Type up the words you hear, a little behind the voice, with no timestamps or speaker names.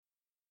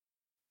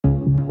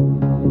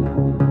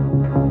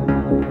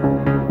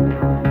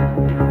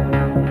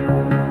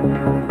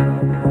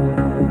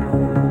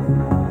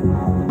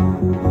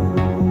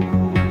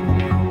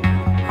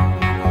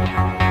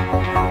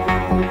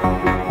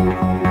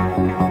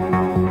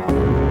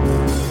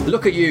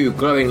Look at you,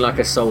 glowing like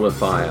a solar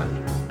fire.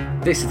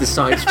 This is the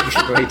Science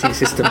Fiction Rating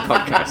System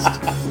Podcast.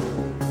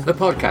 The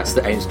podcast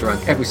that aims to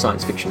rank every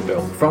science fiction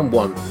film from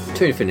 1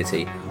 to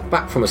infinity,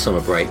 back from a summer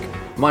break.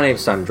 My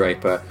name's Sam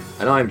Draper,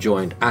 and I'm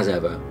joined, as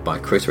ever, by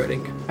Chris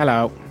Redding.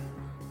 Hello.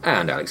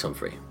 And Alex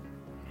Humphrey.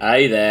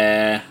 Hey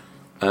there.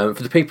 For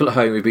the people at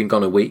home who've been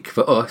gone a week,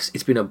 for us,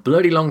 it's been a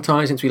bloody long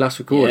time since we last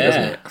recorded,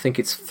 hasn't it? I think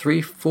it's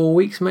 3-4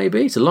 weeks,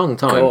 maybe? It's a long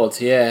time.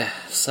 God, yeah.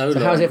 So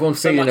long. How's everyone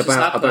feeling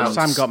about...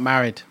 Sam got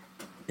married.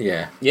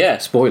 Yeah.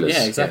 Spoilers.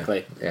 Yeah,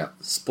 exactly. Yeah.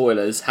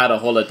 Spoilers. Had a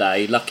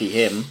holiday. Lucky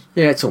him.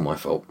 Yeah, it's all my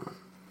fault.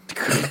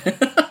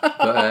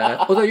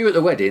 But, although you were at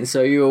the wedding,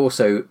 so you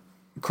also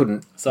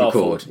couldn't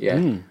record. Yeah.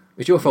 It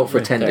was your fault for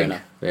attending.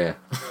 Yeah.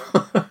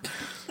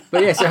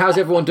 But yeah, so how's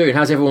everyone doing?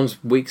 How's everyone's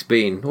week's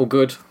been? All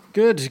good?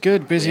 Good.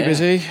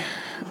 Busy.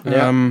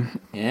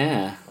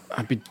 Yeah.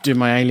 I've been doing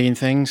my alien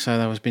thing, so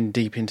I was been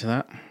deep into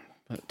that.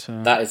 But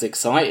that is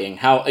exciting.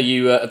 How are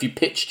you? Have you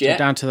pitched yet?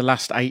 Down to the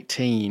last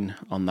 18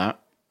 on that.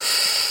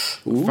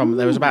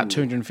 There was about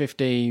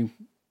 250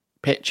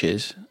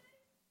 pitches.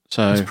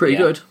 So it's pretty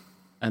good.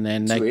 And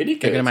then they're going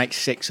to make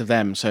 6 of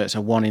them, so it's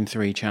a 1 in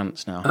 3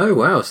 chance now. Oh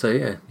wow! So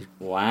yeah.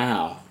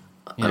 Wow.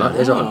 I like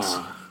those odds.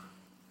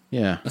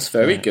 Yeah, that's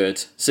very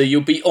good. So you'll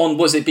be on.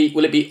 Will it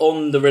be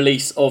on the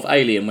release of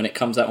Alien when it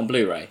comes out on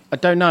Blu-ray? I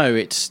don't know.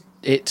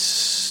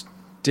 It's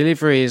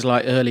delivery is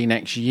like early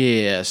next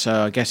year,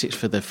 so I guess it's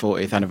for the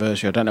 40th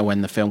anniversary. I don't know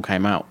when the film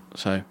came out.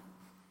 So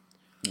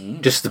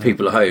just the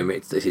people at home,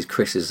 this is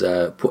Chris has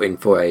put in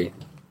for a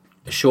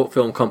short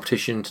film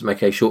competition to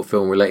make a short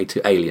film related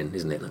to Alien,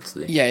 isn't it? That's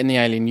the in the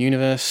Alien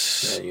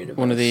universe.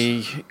 One of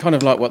the kind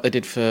of like what they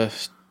did for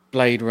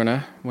Blade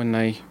Runner when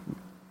they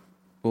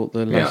brought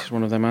the latest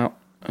one of them out.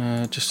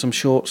 Just some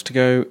shorts to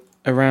go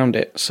around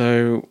it,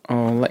 so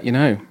I'll let you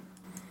know.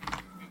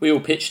 We all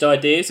pitched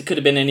ideas. It could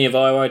have been any of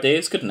our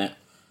ideas, couldn't it?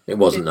 It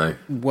wasn't, though.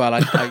 Well,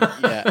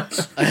 yeah.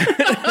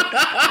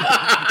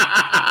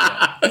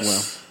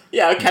 Well.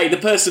 Yeah, okay, the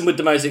person with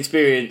the most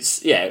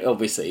experience,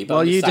 obviously.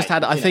 But you just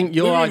had... I think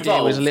your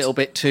idea was a little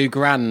bit too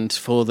grand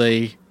for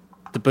the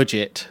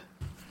budget.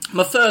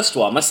 My first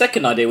one. My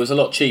second idea was a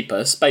lot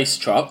cheaper. Space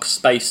trucks,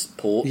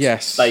 spaceport.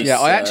 Yes.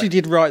 I actually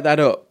did write that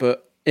up,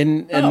 but...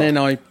 then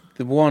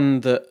the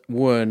one that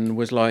won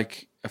was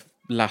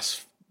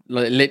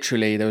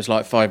literally there was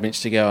 5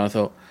 minutes to go, and I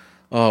thought,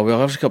 I've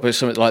just got to put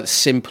something like the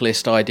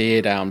simplest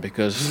idea down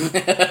because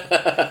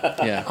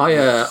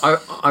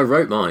I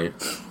wrote mine.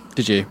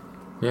 Did you?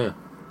 Yeah.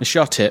 You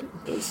shot it?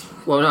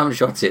 Well, no, I haven't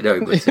shot it,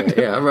 no, but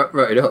I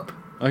wrote it up.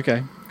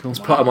 Okay, cool. It's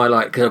part of my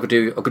because I could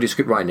do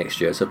script writing next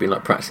year, so I've been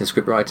practicing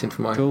script writing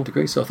for my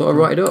degree, so I thought I'd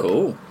write it up.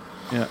 Cool.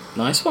 Yeah.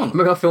 Nice one.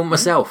 Maybe I'll film it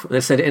myself and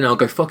then send it in and I'll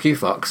go, fuck you,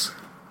 Fox.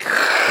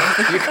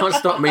 You can't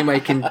stop me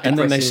making and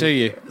then they sue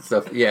you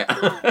stuff. Yeah.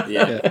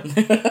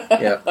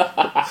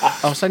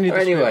 I'll send you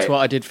the script what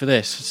I did for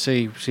this.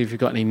 See if you've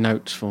got any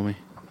notes for me.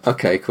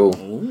 Okay, cool.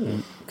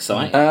 Ooh,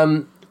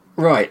 exciting.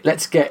 Right,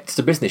 let's get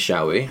to business,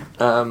 shall we?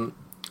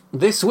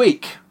 This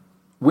week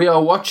we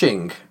are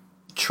watching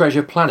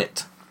Treasure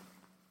Planet,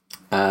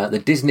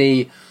 the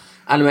Disney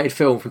animated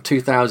film from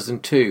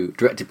 2002,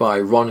 directed by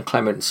Ron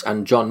Clements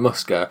and John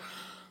Musker.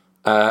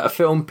 A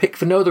film picked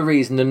for no other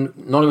reason than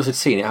none of us had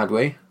seen it, had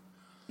we?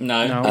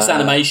 No. It's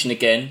animation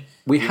again.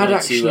 We had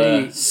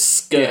actually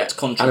skirt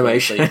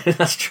controversy. Animation.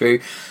 That's true.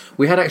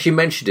 We had actually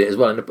mentioned it as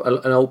well in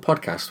an old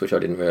podcast, which I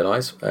didn't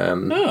realise.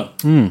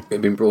 It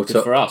had been brought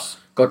up for us.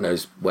 God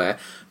knows where.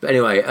 But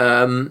anyway,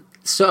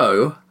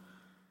 so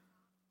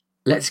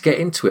let's get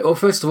into it. Well,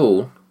 first of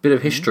all, bit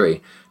of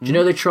history. Do you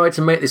know they tried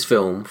to make this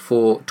film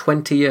for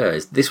 20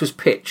 years? This was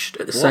pitched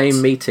at the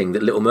same meeting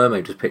that Little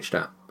Mermaid was pitched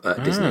at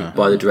Disney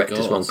by the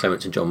directors Ron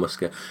Clements and John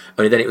Musker.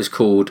 Only then it was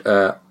called,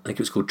 I think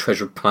it was called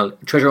Treasure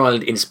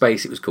Island in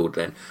Space. It was called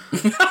then.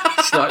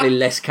 Slightly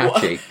less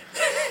catchy.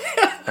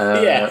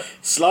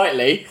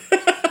 Slightly.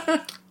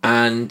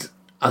 And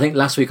I think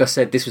last week I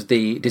said this was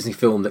the Disney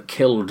film that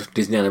killed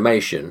Disney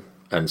animation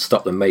and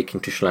stopped them making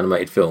traditional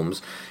animated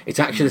films. It's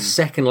actually the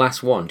second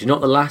last one. Do you know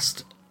what the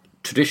last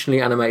traditionally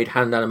animated,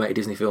 hand animated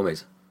Disney film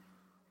is?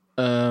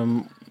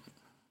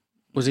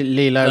 Was it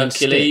Lilo and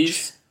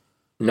Stitch?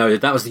 No,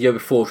 that was the year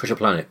before Treasure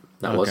Planet.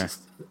 That was.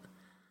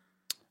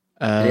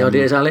 Any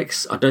ideas,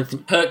 Alex? I don't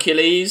think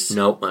Hercules.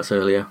 No, that's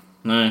earlier.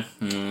 No,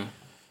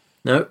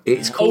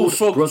 it's called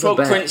Frog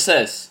Bear.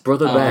 Princess.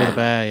 Brother Bear. Brother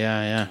Bear,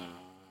 yeah.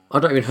 I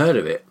don't even heard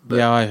of it. But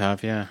yeah, I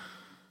have. Yeah.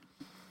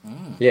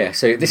 Yeah.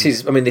 So this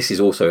is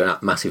also a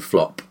massive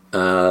flop.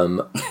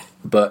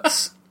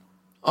 But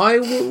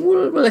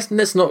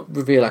let's not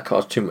reveal our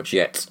cards too much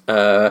yet.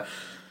 So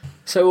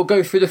we'll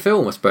go through the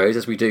film, I suppose,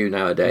 as we do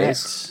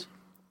nowadays.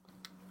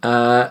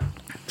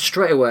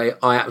 Straight away,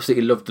 I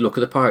absolutely love the look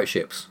of the pirate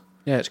ships.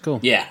 Yeah, it's cool.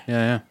 Yeah,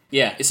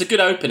 it's a good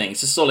opening.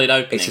 It's a solid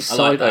opening. It's a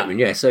solid opening.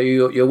 Yeah. So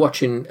you're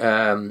watching.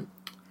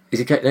 Is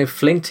it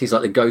Flint? He's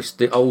like the ghost,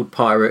 the old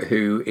pirate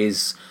who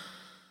is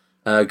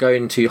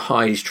going to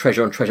hide his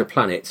treasure on Treasure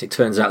Planet. It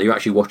turns out you're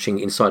actually watching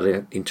inside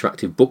an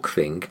interactive book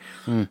thing.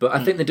 But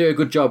I think they do a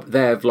good job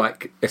there of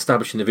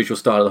establishing the visual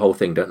style of the whole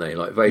thing, don't they?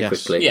 Very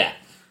quickly. Yeah.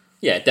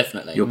 Yeah,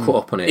 definitely. You're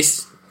caught up on it.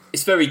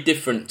 It's very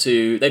different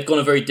to... They've gone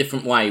a very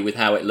different way with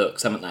how it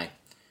looks, haven't they?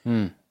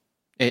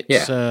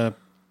 It's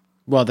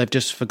well, they've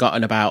just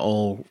forgotten about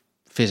all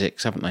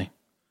physics, haven't they?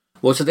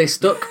 Well, so they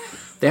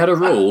had a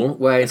rule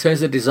where, in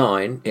terms of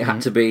design, it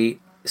had to be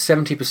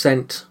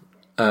 70%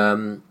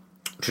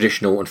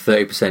 traditional and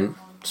 30%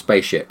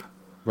 spaceship.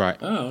 Right.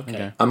 Oh,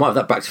 okay. I might have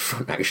that back to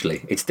front,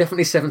 actually. It's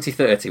definitely 70-30,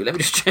 but let me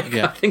just check.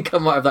 Yeah. I think I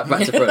might have that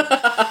back to front.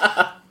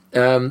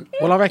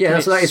 Well, I reckon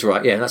that is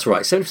right. Yeah, that's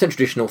right. 70%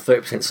 traditional,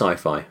 30%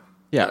 sci-fi.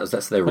 Yeah,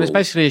 that's their rule. Well, it's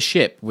basically a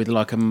ship with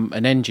like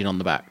an engine on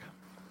the back.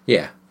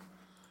 Yeah.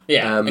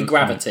 Yeah, and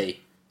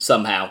gravity,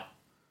 somehow.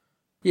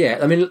 Yeah,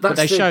 I mean... But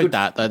they showed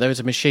that, though. There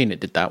was a machine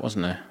that did that,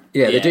 wasn't there?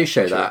 Yeah, they do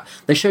show that.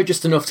 They show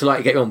just enough to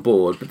like get you on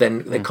board, but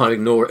then they kind of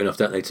ignore it enough,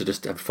 don't they, to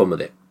just have fun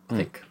with it, I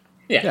think.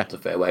 Yeah. That's a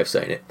fair way of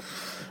saying it.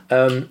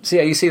 So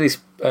yeah, you see this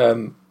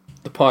the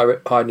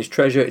pirate hiding his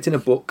treasure. It's in a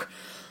book,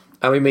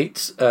 and we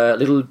meet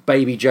little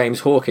baby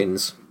James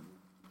Hawkins,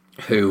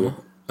 who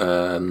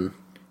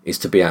is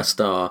to be our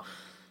star,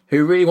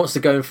 who really wants to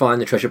go and find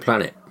the treasure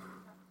planet.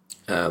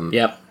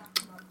 Yep.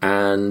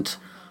 And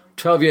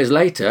 12 years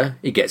later,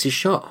 he gets his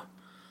shot.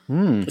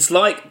 It's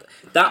like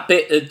that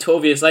bit, the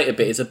 12 years later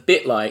bit, is a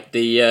bit like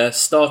the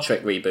Star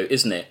Trek reboot,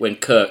 isn't it? When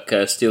Kirk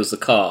steals the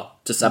car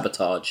to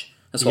sabotage.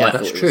 That's what I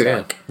thought it was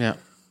like. Yeah.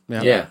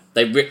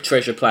 They rip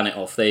Treasure Planet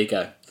off. There you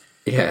go.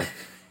 Yeah,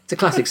 it's a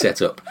classic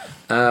setup.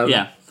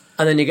 Yeah.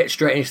 And then you get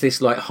straight into this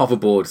like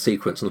hoverboard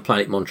sequence on the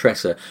planet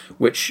Montressa,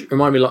 which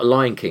reminded me a lot of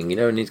Lion King, you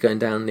know, and he's going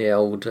down the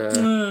old...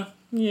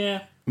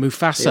 Yeah.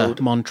 Mufasa,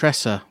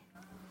 Montressa.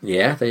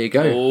 Yeah, there you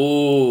go.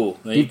 Oh,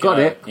 You've got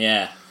it.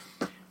 Yeah.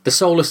 The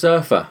Solar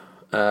Surfer,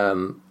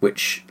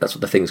 which that's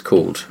what the thing's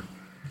called.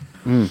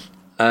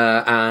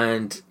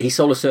 And he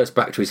solar surfs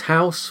back to his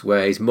house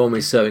where his mum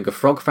is serving a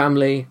frog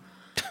family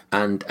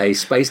and a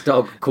space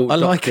dog called I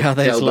like Dr. how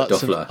there's Delbert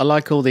lots Duffler. of... I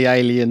like all the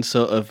alien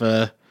sort of,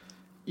 the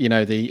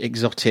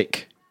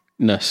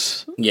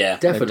exoticness. Yeah.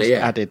 Definitely, Just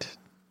yeah. added.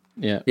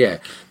 Yeah. Yeah.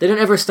 They don't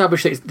ever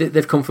establish that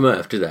they've come from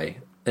Earth, do they?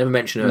 They never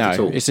mention Earth at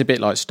No, all. it's a bit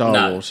like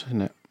Star Wars,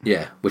 isn't it?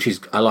 Yeah, which is...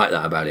 I like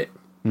that about it.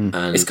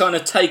 And It's kind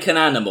of take an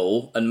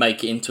animal and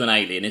make it into an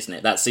alien, isn't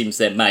it? That seems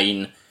their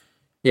main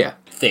yeah.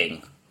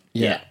 thing.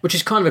 Yeah. Which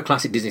is kind of a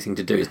classic Disney thing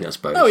to do, isn't it, I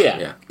suppose? Oh,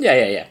 yeah.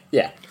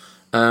 Yeah.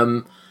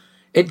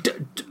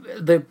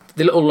 The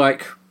little,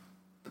 like,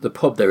 the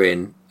pub they're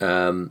in,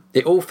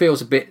 it all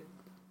feels a bit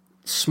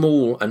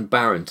small and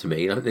barren to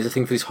me. I think there's a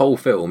thing for this whole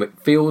film. It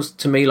feels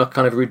to me like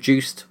kind of a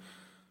reduced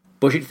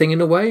budget thing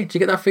in a way. Do you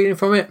get that feeling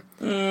from it?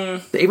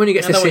 That even when you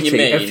get to the know what you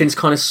city, mean. everything's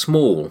kind of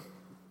small.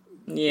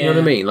 Yeah. You know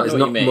what I mean? Like, there's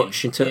know not what you mean.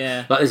 much into...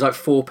 Yeah. Like, there's like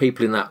 4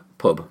 people in that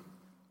pub.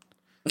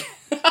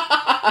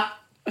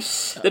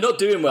 They're not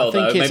doing well, I think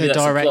though. it's Maybe a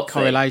that's direct plot thing.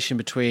 correlation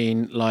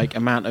between like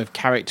amount of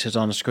characters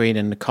on the screen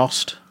and the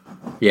cost.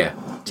 Yeah,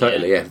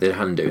 totally. Yeah, they're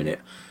hand doing it.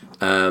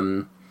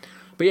 But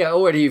yeah,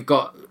 already you've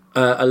got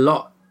a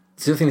lot.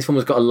 The other thing this film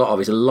has got a lot of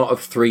is a lot of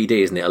 3D,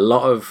 isn't it? A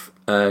lot of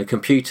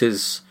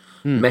computers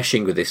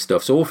meshing with this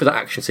stuff. So all for that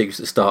action sequence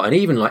at the start, and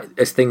even like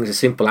as things as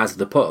simple as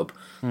the pub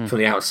from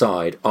the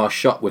outside are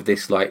shot with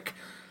this like.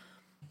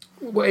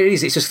 Well, it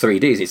is. It's just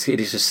 3D.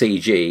 It is just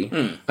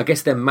CG. I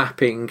guess they're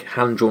mapping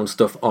hand drawn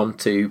stuff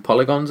onto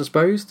polygons, I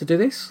suppose, to do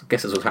this. I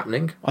guess that's what's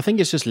happening. I think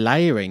it's just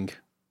layering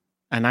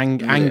and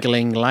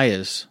angling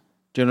layers.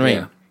 Do you know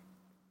what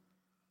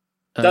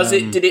I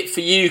mean? Did it for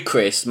you,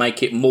 Chris,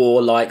 make it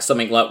more like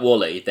something like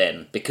WALL-E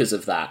then because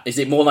of that? Is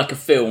it more like a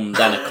film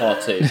than a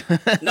cartoon?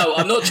 No,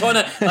 I'm not trying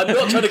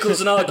to cause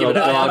an argument.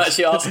 I'm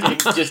actually asking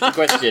just a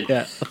question.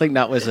 Yeah, I think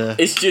that was a...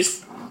 It's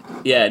just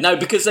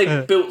because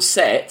they built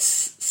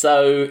sets,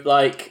 so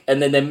like,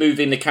 and then they're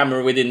moving the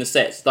camera within the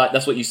sets. Like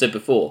that's what you said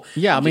before.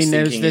 Yeah, I I'm mean, just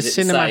there's thinking, is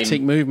it the cinematic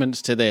same?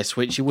 movements to this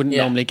which you wouldn't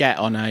normally get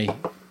on a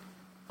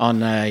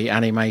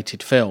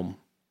animated film,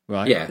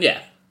 right? Yeah.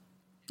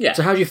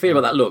 So how do you feel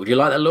about that look? Do you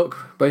like that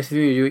look? Both of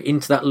you, are you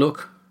into that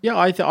look? Yeah,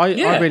 I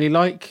really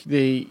like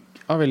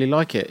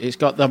it. It's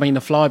got, I mean, the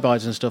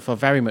flybys and stuff are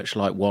very much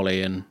like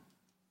WALL-E and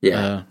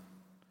Yeah.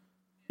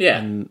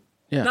 No,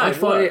 I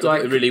find it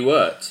like it really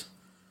worked.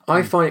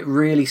 I find it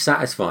really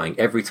satisfying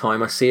every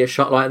time I see a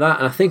shot like that,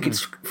 and I think it's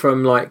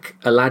from like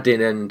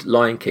Aladdin and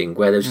Lion King,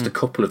 where there's just a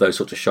couple of those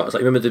sorts of shots.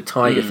 Like remember the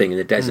tiger thing in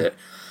the desert,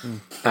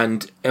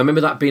 and I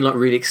remember that being like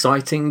really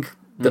exciting.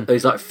 That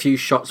there's like a few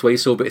shots where you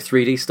saw a bit of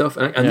 3D stuff,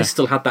 and this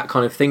still had that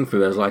kind of thing for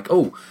me. I was like,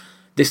 oh,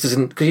 this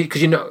doesn't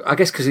because you know, I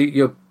guess because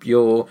your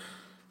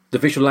the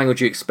visual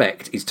language you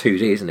expect is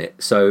 2D, isn't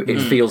it? So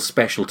it feels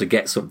special to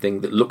get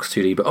something that looks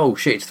 2D, but oh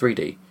shit, it's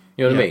 3D.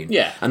 You know what I mean?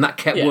 Yeah. And that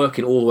kept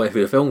working all the way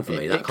through the film for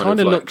me. That it kind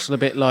of looks a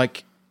bit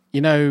like, you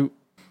know,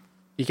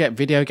 you get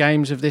video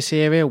games of this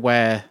area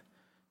where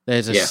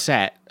there's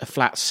a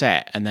flat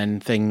set, and then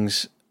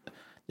things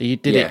you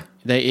did it.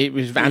 It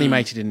was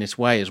animated in this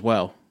way as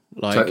well.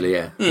 Like, totally,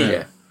 yeah.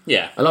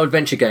 A lot of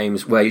adventure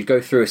games where you'd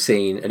go through a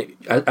scene,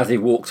 and as they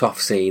walked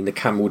off scene, the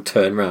camera would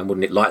turn around,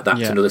 wouldn't it? Like that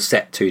to another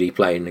set 2D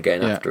playing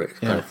again after it,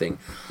 kind of thing.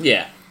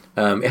 Yeah.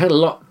 It had a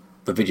lot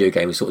a video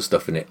game sort of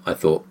stuff in it. I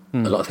thought a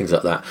lot of things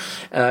like that.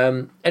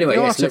 Anyway,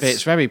 the art of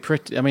it's very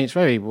pretty. I mean, it's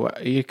very.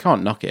 You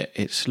can't knock it.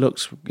 It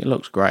looks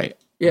great.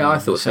 Yeah, I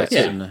thought so.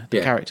 And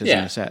the characters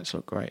in the sets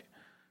look great.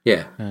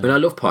 Yeah, I mean, I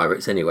love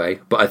Pirates anyway,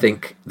 but I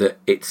think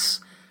that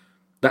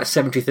that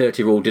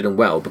 70-30 rule did them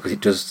well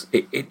because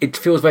it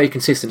feels very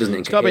consistent, doesn't it?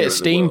 It's got a bit of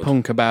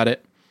steampunk about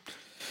it.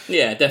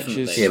 Yeah,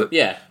 definitely.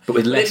 But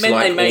with less it meant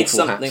they made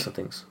awful hats and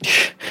things.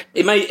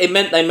 It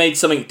meant they made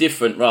something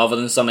different rather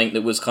than something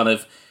that was kind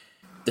of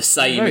the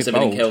same as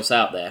everything else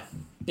out there.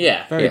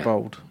 Yeah, very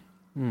bold.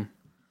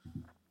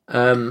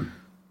 So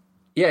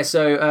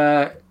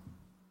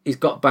he's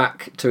got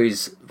back to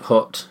his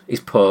hut, his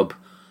pub.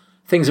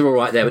 Things are all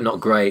right there, but not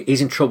great.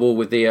 He's in trouble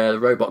with the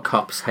robot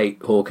cops. Hate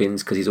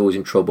Hawkins because he's always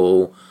in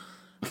trouble,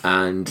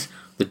 and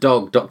the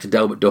dog, Dr.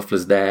 Delbert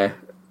Duffler's there,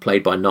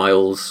 played by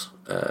Niles.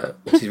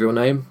 What's his real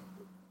name?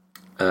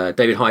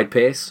 David Hyde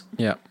Pierce.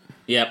 Yeah.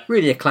 Yep.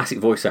 Really a classic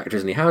voice actor,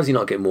 isn't he? How does he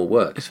not get more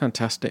work? It's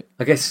fantastic.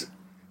 I guess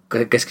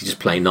he's just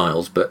playing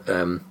Niles, but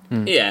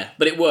yeah,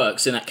 but it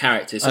works in that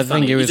character. I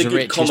think he was the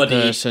richest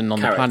person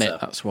on the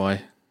planet. That's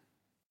why.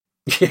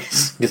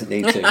 Yes, doesn't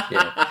need to.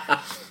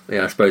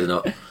 Yeah, I suppose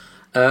not.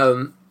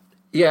 And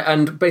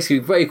basically,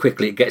 very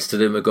quickly, it gets to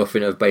the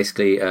MacGuffin of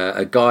basically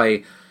a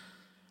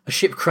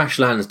ship crash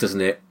lands, doesn't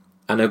it?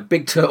 And a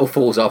big turtle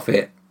falls off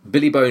it.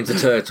 Billy Bones, the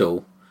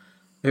turtle,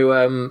 who,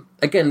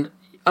 again,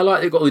 I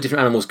like they've got all the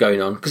different animals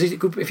going on, because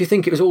if you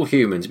think it was all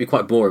humans, it'd be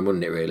quite boring,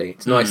 wouldn't it, really?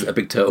 It's nice that a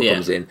big turtle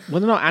comes in. Well,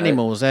 they're not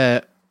animals,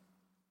 they're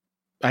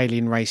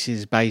alien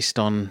races based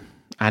on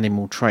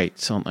animal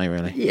traits, aren't they,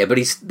 really? Yeah, but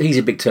he's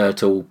a big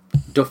turtle.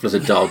 Duffler's a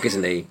dog,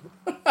 isn't he?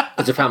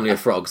 There's a family of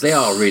frogs. They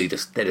are really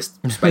they're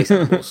just space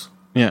animals.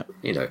 Yeah.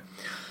 You know.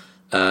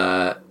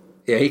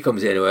 He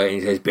comes in and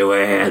he says,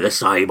 "Beware the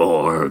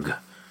cyborg."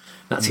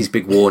 That's his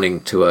big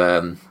warning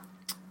to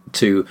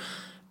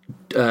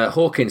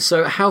Hawkins.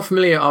 So how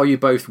familiar are you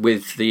both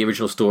with the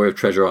original story of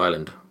Treasure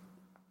Island?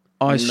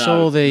 I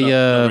saw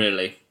not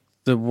really.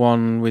 The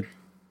one with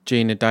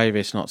Gina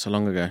Davis not so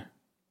long ago.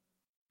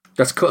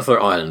 That's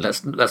Cutthroat Island.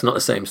 That's not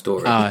the same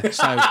story.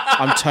 So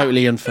I'm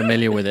totally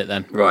unfamiliar with it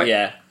then. Right.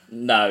 Yeah.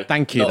 No.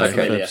 Thank you, though,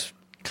 for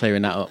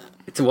clearing that up.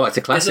 It's a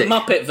classic. There's a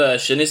Muppet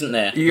version, isn't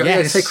there?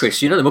 I say,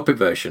 Chris, you know the Muppet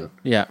version.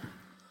 Yeah.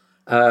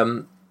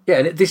 And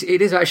it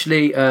is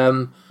actually...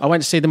 I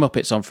went to see the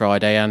Muppets on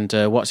Friday, and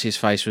what's his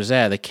face was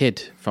there, the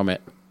kid from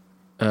it.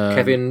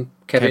 Kevin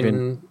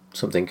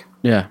something.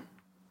 Yeah.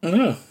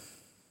 Mm.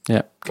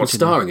 Yeah. What's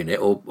starring in it?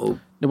 Or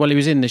Well, he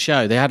was in the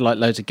show. They had like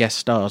loads of guest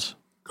stars.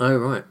 Oh,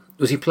 right.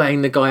 Was he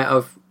playing the guy out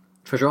of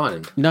Treasure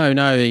Island?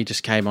 No, he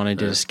just came on and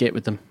did a skit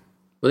with them.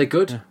 Were they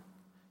good?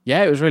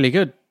 Yeah, it was really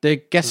good. The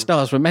guest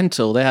stars were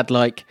mental. They had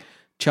like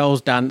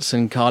Charles Dance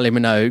and Kylie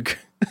Minogue.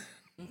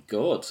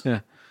 God.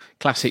 Yeah.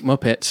 Classic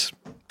Muppets.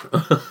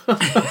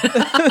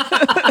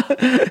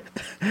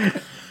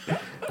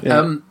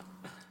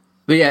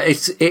 But yeah,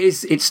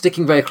 it's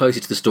sticking very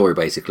closely to the story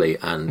basically,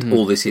 and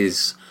all this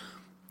is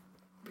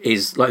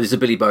like there's a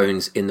Billy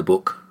Bones in the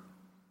book.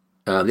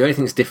 The only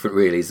thing that's different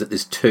really is that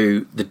there's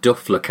the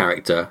Duffler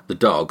character, the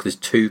dog. There's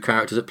two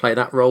characters that play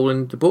that role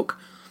in the book.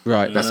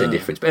 Right, that's the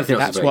difference. But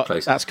everything else is very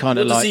close. That's kind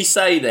of What like. does he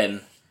say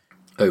then?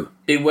 Oh,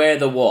 beware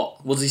the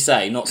what? What does he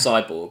say? Not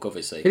cyborg,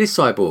 obviously. It is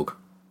cyborg.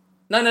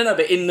 No,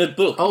 but in the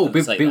book. Oh,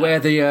 beware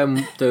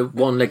the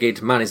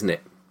one-legged man, isn't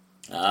it?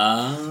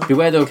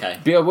 Beware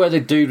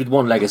the dude with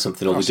one leg or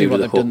something, or the dude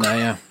with a hook.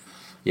 There,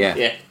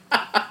 yeah.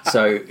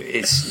 So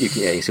you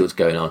see what's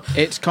going on.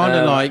 It's kind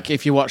of like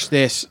if you watch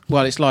this.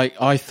 Well, it's like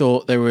I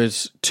thought there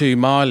was 2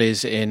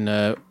 Marleys in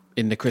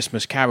the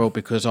Christmas Carol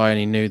because I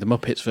only knew the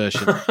Muppets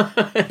version.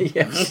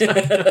 Yes.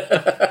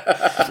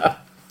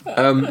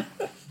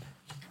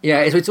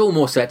 It's all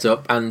more set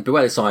up, and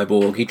beware the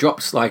cyborg. He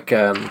drops like,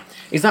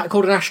 is that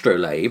called an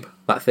astrolabe?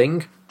 That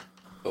thing?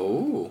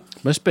 Oh,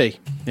 must be.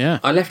 Yeah,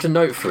 I left a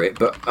note for it,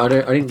 but I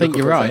didn't think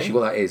you're right.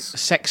 What that is? A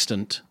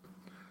sextant.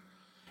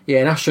 Yeah,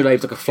 an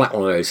astrolabe's like a flat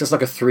one of those. So it's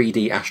like a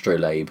 3D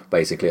astrolabe,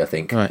 basically. I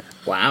think. Right.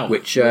 Wow.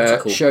 Which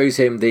shows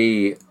him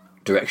the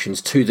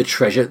directions to the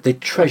treasure. The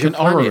treasure like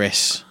an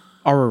planet.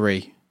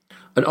 Orrery.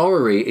 An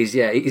orrery is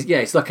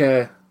it's like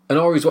an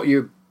orrery is what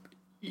you.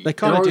 They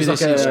kind of do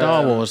this in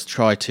Star Wars.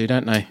 Try to,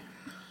 don't they?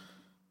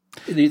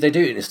 They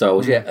do it in Star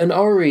Wars. Yeah, an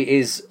orrery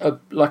is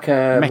like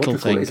a metal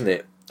thing, isn't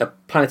it? A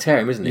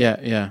planetarium, isn't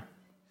it? Yeah.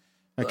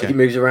 Okay. It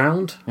moves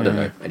around. I don't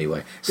know.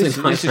 Anyway, this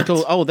is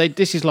called. Oh,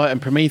 this is like a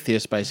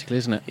Prometheus, basically,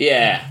 isn't it?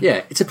 Yeah.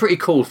 Yeah, it's a pretty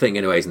cool thing,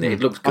 anyway, isn't it? It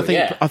looks good.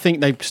 I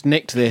think they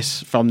nicked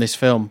this from this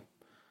film.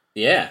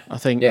 Yeah. I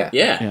think.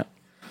 Yeah.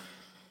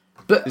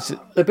 But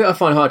the bit I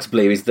find hard to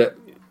believe is that,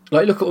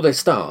 like, look at all those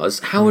stars.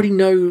 How would he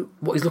know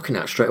what he's looking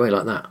at straight away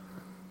like that?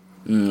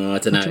 I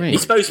don't know.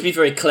 He's supposed to be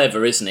very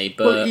clever, isn't he?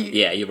 But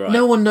you're right.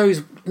 No one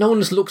knows. No one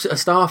just looks at a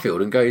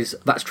starfield and goes,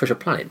 "That's Treasure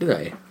Planet," do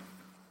they?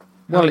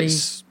 Well,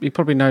 he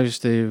probably knows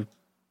the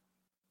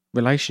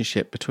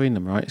relationship between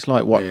them, right? It's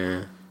like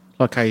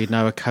like how you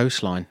know a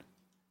coastline.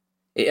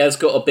 It has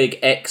got a big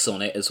X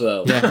on it as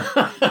well.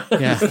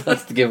 Yeah.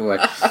 That's the giveaway.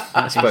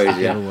 I suppose.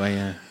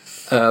 Giveaway,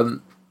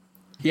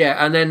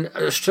 Yeah, and then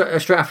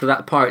straight after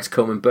that, pirates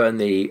come and burn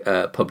the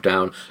pub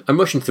down. I'm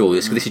rushing through all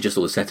this because this is just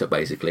all the setup,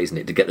 basically, isn't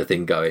it, to get the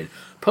thing going.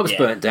 Pub's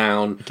burnt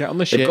down. Get on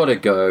the ship. They've got to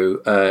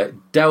go.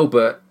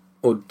 Delbert,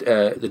 or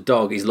the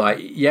dog, is like,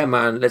 yeah,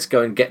 man, let's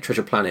go and get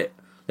Treasure Planet.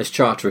 Let's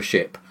charter a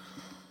ship.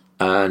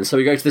 And so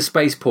we go to the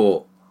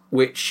spaceport,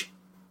 which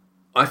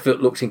I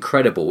felt looked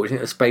incredible. What do you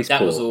think of the spaceport?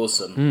 That was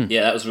awesome.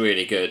 Yeah, that was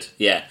really good.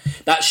 Yeah.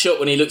 That shot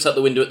when he looks out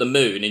the window at the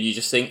moon and you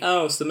just think,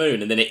 oh, it's the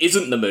moon. And then it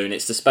isn't the moon,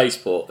 it's the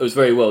spaceport. It was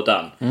very well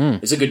done.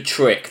 It's a good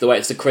trick, the way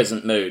it's the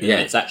crescent moon.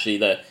 And it's actually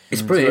the...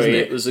 It's brilliant, isn't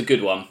it? It was a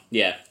good one.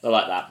 Yeah, I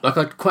like that. Like,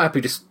 I'd quite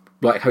happily just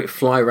like how it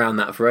fly around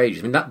that for ages.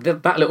 I mean,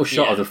 that little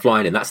shot of the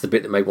flying in, that's the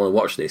bit that made me want to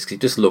watch this, because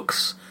it just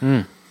looks...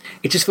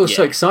 It just feels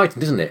so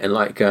exciting, doesn't it? And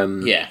like...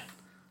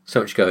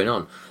 so much going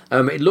on.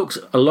 It looks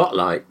a lot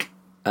like...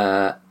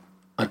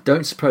 I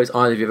don't suppose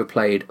either of you ever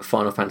played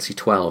Final Fantasy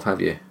 12,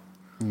 have you?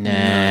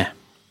 Nah.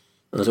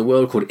 There's a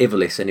world called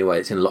Ivalice, anyway.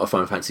 It's in a lot of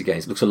Final Fantasy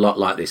games. It looks a lot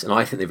like this, and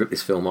I think they've ripped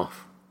this film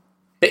off.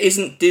 But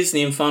isn't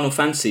Disney and Final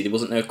Fantasy,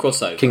 wasn't there a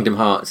crossover? Kingdom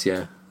Hearts,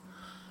 yeah.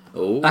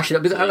 Oh,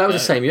 actually, that was the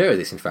same year as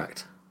this, in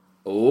fact.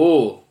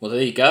 Oh, well,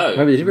 there you go.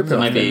 Maybe they did rip it off.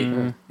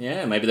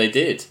 Maybe they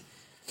did.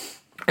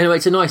 Anyway,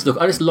 it's a nice look.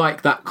 I just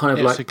like that kind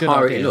of like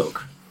piratey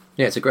look.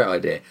 Yeah, it's a great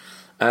idea.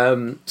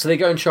 So they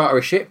go and charter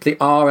a ship, the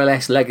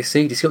RLS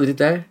Legacy. Do you see what they did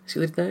there?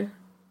 Did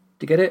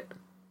you get it?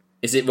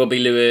 Is it Robbie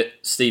Louis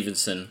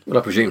Stevenson? Well,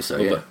 I presume so,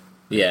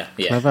 yeah.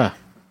 Yeah. Clever.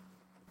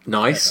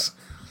 Nice.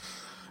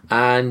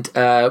 And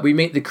we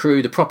meet the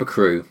crew, the proper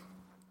crew,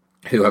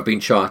 who have been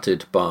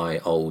chartered by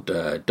old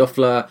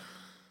Duffler.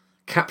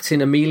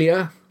 Captain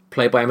Amelia,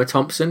 played by Emma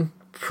Thompson.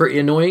 Pretty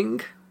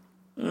annoying.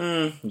 What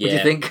do you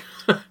think?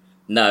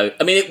 No.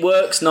 I mean, it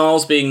works,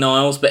 Niles being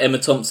Niles, but Emma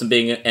Thompson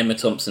being Emma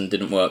Thompson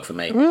didn't work for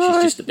me. Well,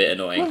 she's just a bit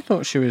annoying. I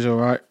thought she was all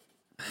right.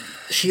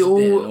 She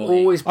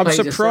always plays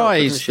I'm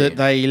surprised herself, that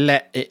they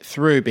let it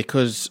through,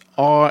 because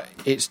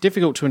it's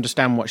difficult to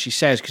understand what she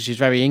says because she's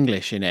very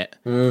English in it.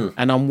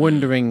 And I'm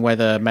wondering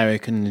whether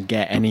Americans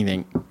get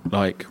anything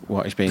like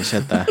what is being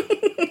said there.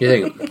 You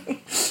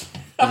think?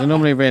 They're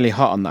normally really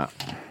hot on that.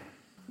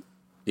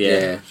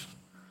 Yeah.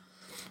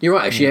 You're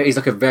right, actually. He's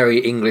like a very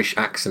English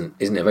accent,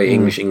 isn't it? A very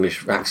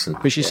English accent.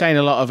 But she's saying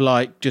a lot of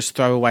like just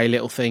throw away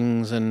little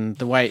things, and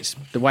the way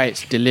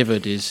it's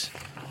delivered is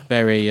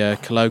very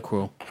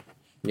colloquial.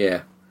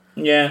 Yeah.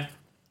 Yeah.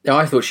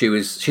 I thought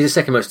she's the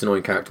second most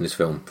annoying character in this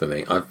film for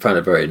me. I found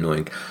her very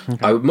annoying.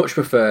 Okay. I would much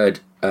preferred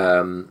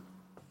I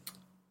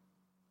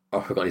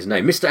forgot his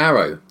name. Mr.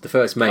 Arrow, the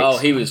first mate. Oh,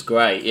 he was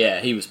great.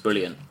 Yeah, he was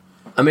brilliant.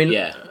 I mean,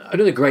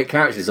 another great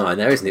character design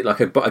there, isn't it? Like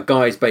a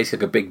guy's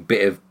basically like a big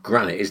bit of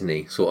granite, isn't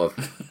he? Sort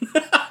of.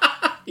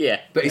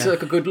 Yeah. But it's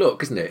like a good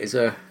look, isn't it? It's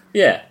a...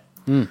 Yeah.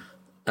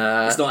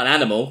 It's not an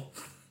animal.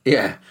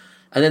 Yeah.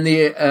 And then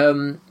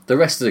the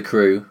rest of the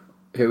crew,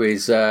 who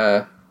is...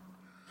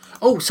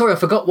 Oh, sorry, I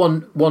forgot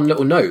one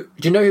little note.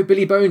 Do you know who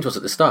Billy Bones was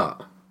at the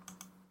start?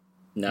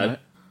 No.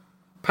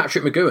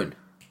 Patrick McGowan.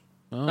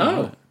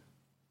 Oh.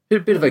 A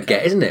bit of a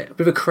get, isn't it? A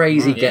bit of a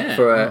crazy get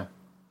for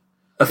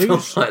a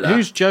film like that.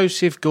 Who's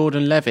Joseph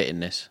Gordon-Levitt in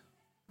this?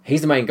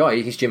 He's the main guy.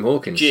 He's Jim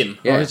Hawkins. Jim.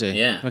 Yeah. Oh, is he?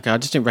 Yeah. Okay, I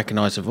just didn't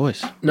recognise the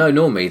voice. No,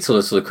 normally it's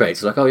sort of creates.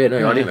 It's like, oh yeah,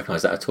 no, I didn't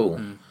recognise that at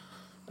all.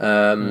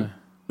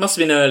 Must have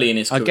been early in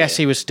his career. I guess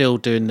he was still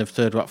doing the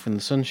Third Rock from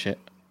the Sun shit.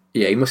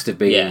 Yeah, he must have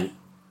been...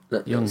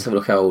 Young. Let's have a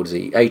look, how old is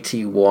he?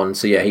 81.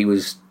 So yeah, he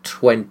was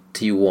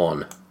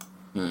 21.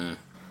 So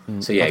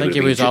yeah, I think he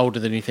was older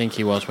than you think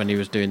he was when he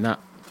was doing that.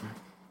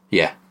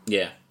 Yeah.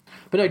 Yeah.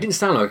 But no, it didn't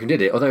sound like him,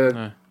 did it?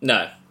 Although...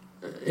 No.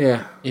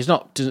 Yeah.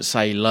 Doesn't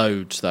say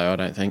loads, though, I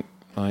don't think,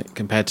 like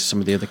compared to some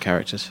of the other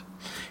characters.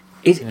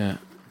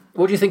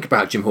 What do you think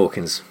about Jim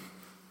Hawkins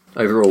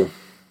overall?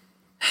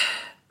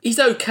 He's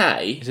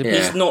okay.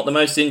 He's not the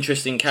most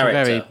interesting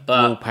character. Very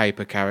but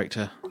wallpaper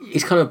character.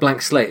 He's kind of a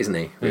blank slate, isn't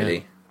he,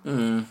 really?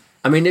 Yeah.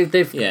 I mean,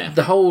 they've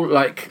the whole,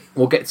 like...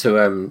 We'll get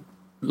to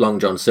Long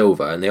John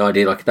Silver and the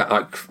idea, like, that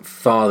like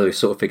father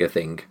sort of figure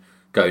thing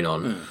going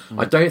on.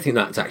 I don't think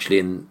that's actually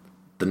in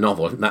the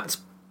novel. I think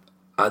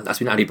that's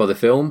been added by the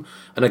film,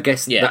 and I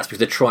guess that's because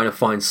they're trying to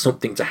find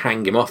something to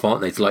hang him off,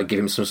 aren't they? To like give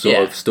him some sort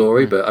of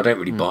story, but I don't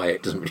really buy it.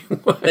 It doesn't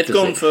really work. They've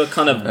gone for a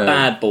kind of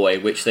bad boy,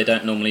 which they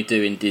don't normally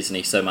do in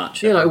Disney so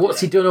much. Yeah, like what's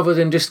he doing other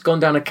than just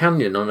gone down a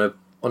canyon on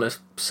a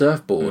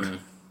surfboard?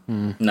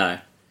 No,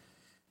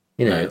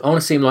 you know, I want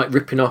to see him like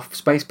ripping off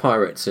space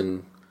pirates,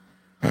 and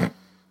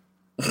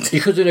you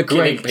could have done a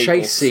great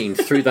chase scene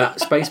through that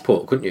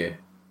spaceport, couldn't you?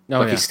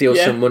 He steals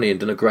some money and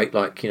done a great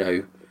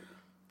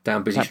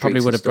down busy streets. That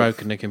probably would have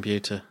broken the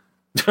computer.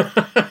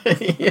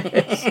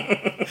 Yes.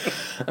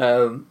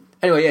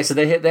 Anyway, so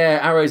they hit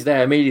there, Arrow's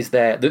there, Amelia's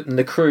there, and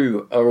the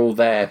crew are all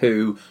there,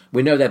 who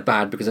we know they're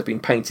bad because they've been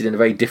painted in a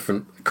very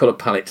different colour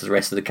palette to the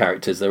rest of the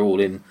characters. They're all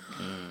in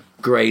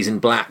greys and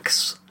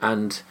blacks,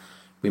 and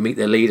we meet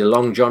their leader,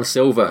 Long John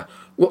Silver.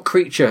 What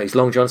creature is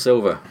Long John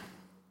Silver?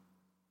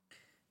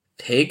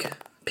 Pig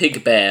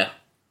bear.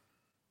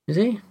 Is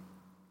he?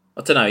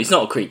 I don't know, he's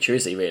not a creature,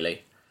 is he,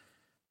 really?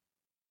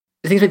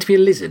 I think he's meant to be a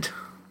lizard.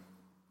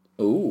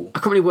 Ooh. I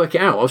can't really work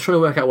it out. I was trying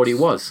to work out what he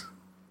was,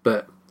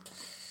 but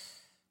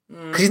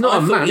Because he's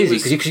not a man,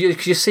 is he?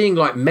 Because you're seeing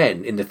like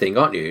men in the thing,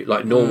 aren't you?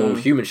 Like normal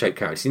human-shaped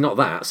characters. He's not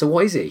that. So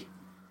what is he?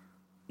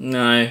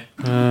 No.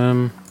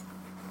 No.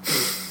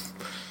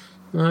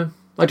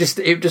 It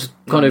just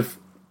kind of.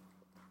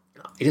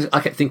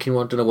 I kept thinking,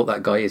 well, I don't know what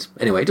that guy is.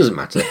 Anyway, it doesn't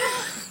matter.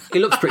 He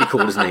looks pretty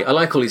cool, doesn't he? I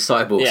like all his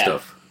cyborg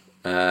stuff.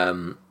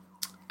 And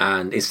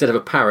instead of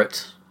a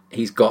parrot,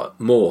 he's got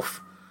Morph.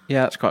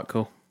 Yeah, that's quite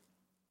cool.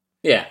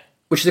 Yeah.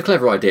 Which is a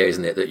clever idea,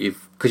 isn't it?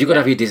 Because you've got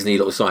to have your Disney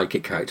little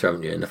sidekick character,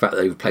 haven't you? And the fact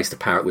that they've replaced a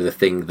parrot with a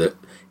thing that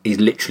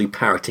is literally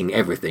parroting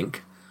everything.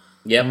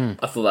 Yep,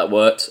 I thought that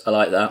worked. I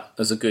like that.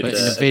 As a good... with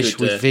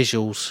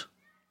visuals.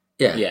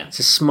 Yeah, yeah, it's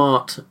a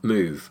smart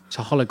move. It's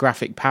a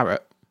holographic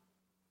parrot.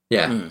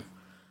 Yeah.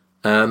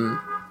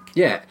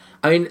 Yeah.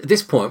 I mean, at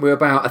this point, we're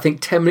about, I think,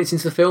 10 minutes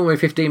into the film, maybe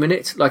 15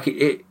 minutes. Like,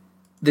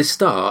 the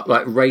start,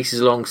 like, races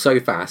along so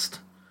fast.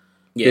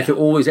 Yeah. You go through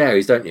all these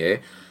areas, don't you?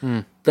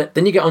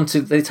 Then you get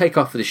onto... They take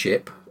off with the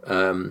ship,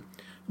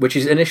 which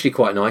is initially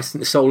quite nice.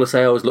 The solar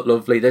sails look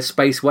lovely. There's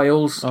space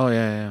whales. Oh,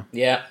 yeah.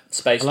 Yeah,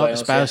 space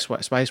whales. I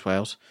like space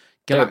whales.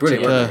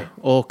 Galactic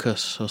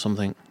Orcus or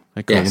something,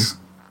 they call them.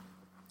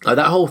 Like,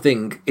 that whole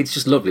thing, it's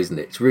just lovely, isn't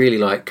it? It's really,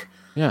 like...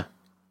 Yeah.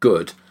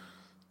 Good.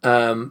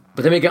 But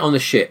then we get on the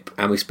ship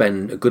and we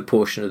spend a good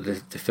portion of the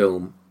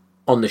film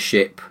on the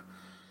ship,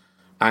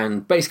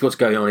 and basically what's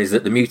going on is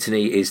that the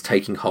mutiny is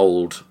taking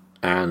hold,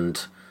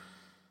 and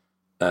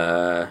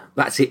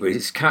that's it really.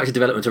 It's character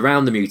development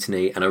around the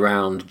mutiny and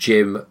around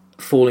Jim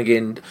falling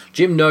in.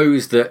 Jim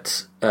knows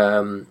that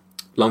Long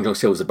John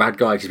Silver's a bad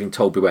guy because he's been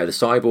told beware the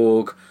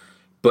cyborg,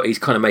 but he's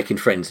kind of making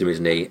friends with him,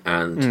 isn't he?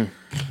 And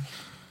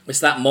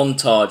it's that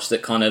montage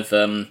that kind of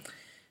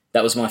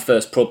that was my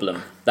first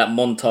problem. That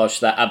montage,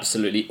 that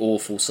absolutely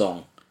awful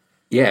song.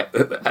 Yeah.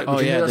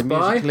 The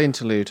musical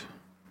interlude.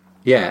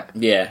 Yeah.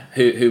 Yeah.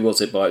 Who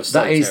was it by? It was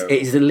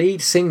it's the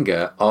lead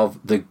singer of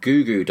the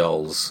Goo Goo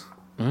Dolls,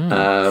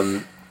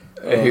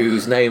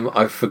 whose name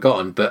I've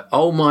forgotten. But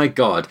oh my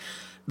god,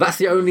 that's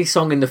the only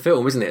song in the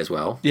film, isn't it? As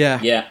well. Yeah.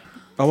 Yeah.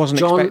 I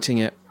wasn't expecting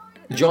it.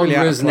 John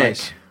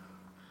Rusnick.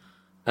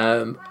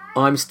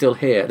 I'm Still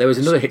Here. There was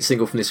another hit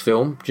single from this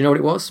film. Do you know what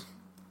it was?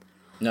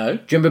 No.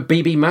 Do you remember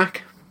BB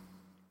Mac?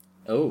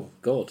 Oh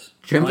God.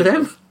 Do you remember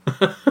them?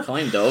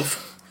 Kind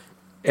of.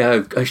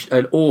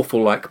 An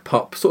awful like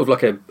pop, sort of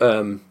like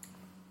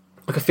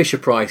a Fisher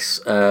Price.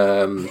 What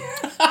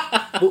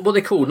are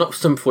they called? Not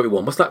Sum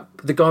 41. What's that?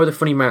 The guy with the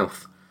funny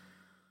mouth.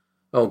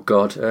 Oh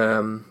God.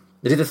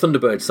 They did the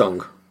Thunderbird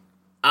song.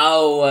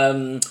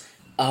 McFly.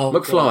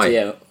 God,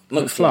 yeah.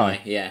 McFly.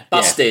 Yeah.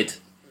 Busted. Yeah.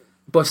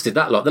 Busted,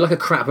 that lot. They're like a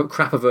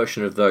crapper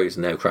version of those.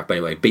 No, crap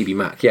anyway. BB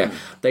Mac, yeah.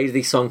 They did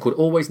this song called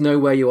Always Know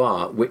Where You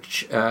Are,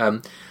 which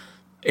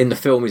in the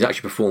film is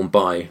actually performed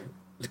by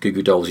the Goo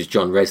Goo Dolls, is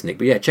John Resnick.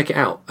 But yeah, check it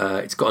out.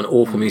 It's got an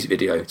awful music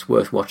video. It's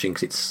worth watching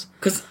because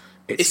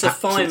it's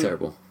absolutely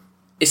terrible.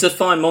 It's a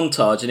fine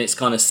montage, and it's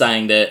kind of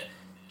saying that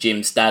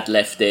Jim's dad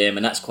left him,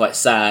 and that's quite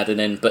sad.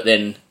 But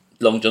then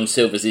Long John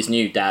Silver's his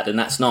new dad, and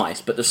that's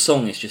nice. But the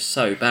song is just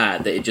so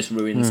bad that it just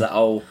ruins that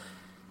whole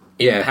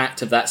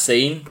impact of that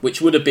scene,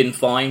 which would have been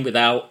fine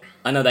without.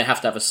 I know they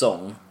have to have a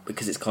song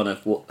because it's kind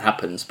of what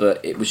happens,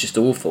 but it was just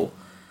awful.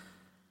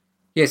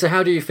 Yeah. So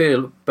how do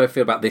you both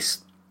feel about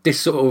this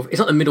sort of? It's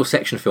not the middle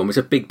section film. It's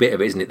a big bit of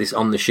it, isn't it? This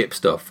on the ship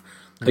stuff.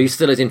 Are you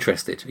still as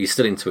interested? Are you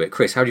still into it,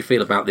 Chris? How do you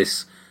feel about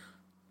this?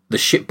 The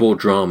shipboard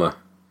drama.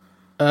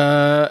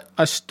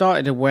 I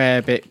started to wear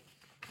a bit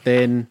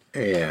thin.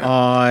 Yeah.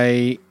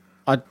 I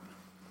other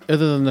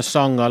than the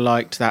song, I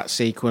liked that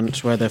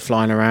sequence where they're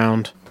flying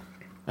around.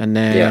 And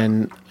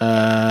then,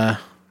 I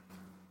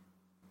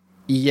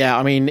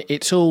mean,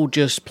 it's all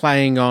just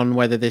playing on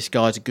whether this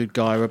guy's a good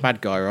guy or a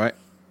bad guy, right?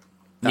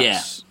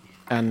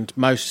 And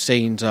most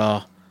scenes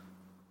are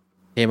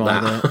him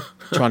either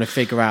trying to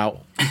figure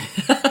out.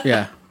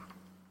 Yeah.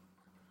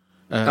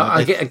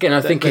 I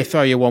think they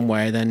throw you one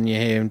way, then you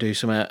hear him do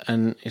something,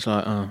 and it's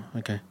like, oh,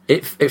 okay.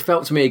 It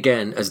felt to me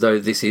again as though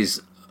this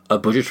is a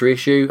budgetary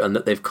issue, and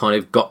that they've kind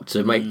of got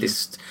to make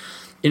this.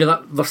 You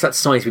know, that's that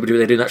science people do.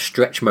 They're doing that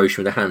stretch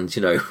motion with their hands.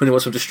 You know, when they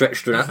want them to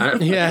stretch through a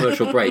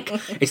commercial break.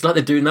 It's like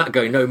they're doing that,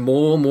 going, no,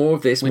 more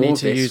of this. We need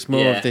to use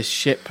more of this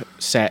ship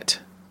set.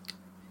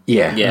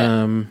 Yeah,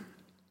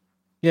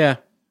 yeah.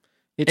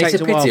 It takes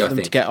a while for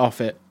them to get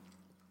off it.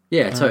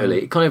 Yeah,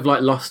 totally. It kind of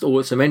like lost all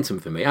its momentum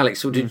for me.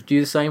 Alex, did you do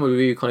the same, or were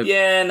you kind of?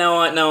 Yeah,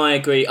 no, I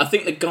agree. I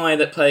think the guy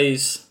that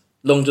plays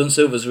Long John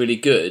Silver's really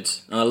good,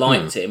 and I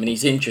liked him, and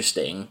he's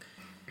interesting,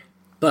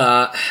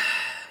 but.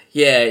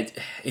 Yeah,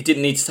 it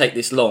didn't need to take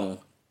this long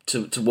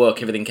to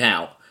work everything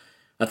out.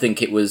 I think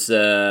it was...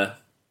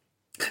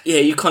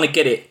 you kind of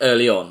get it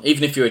early on.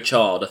 Even if you're a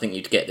child, I think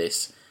you'd get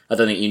this. I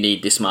don't think you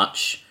need this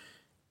much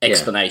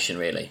explanation,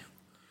 really.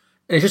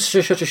 And it's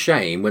just such a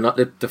shame when like,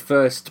 the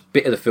first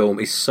bit of the film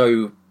is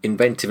so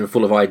inventive and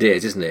full of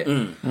ideas, isn't it?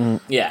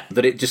 Yeah.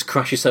 That it just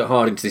crashes so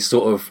hard into this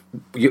sort of...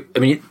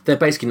 they're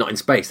basically not in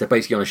space. They're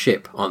basically on a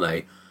ship, aren't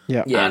they?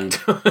 Yeah. And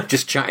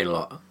just chatting a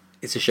lot.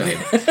 It's a shame.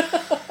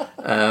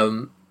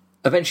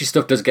 Eventually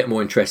stuff does get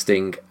more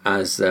interesting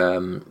as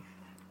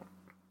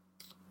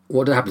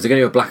what happens? They're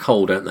going to a black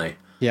hole, don't they?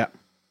 Yeah.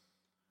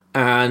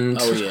 And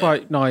it's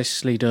quite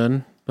nicely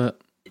done, but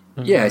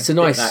it's a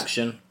nice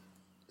action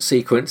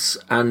sequence.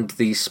 And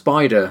the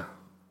spider,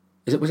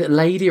 was it a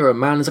lady or a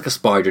man? It's like a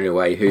spider in a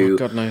way who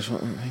God knows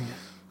what thing.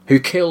 Who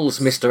kills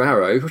Mr.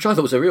 Arrow, which I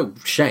thought was a real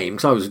shame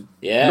because I was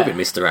loving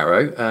Mr.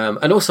 Arrow,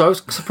 and also I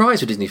was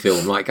surprised with Disney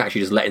film, like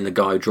actually just letting the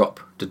guy drop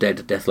to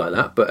death like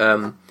that. But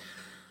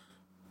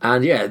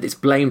and it's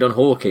blamed on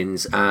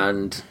Hawkins,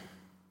 and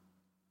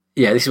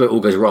this is where it all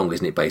goes wrong,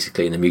 isn't it?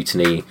 Basically, in the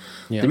mutiny,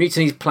 the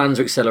mutiny's plans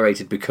are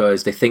accelerated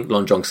because they think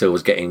Long John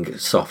Silver's getting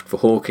soft for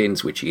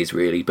Hawkins, which he is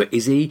really, but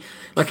is he?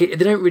 Like, they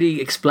don't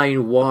really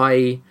explain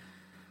why.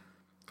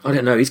 I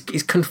don't know.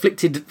 His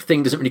conflicted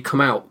thing doesn't really come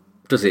out.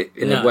 Does it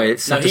in a way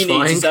that's satisfying? He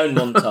needs his own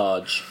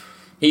montage.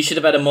 He should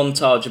have had a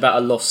montage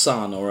about a lost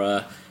son or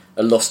a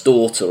lost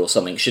daughter or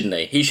something, shouldn't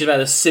he? He should have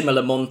had a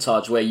similar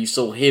montage where you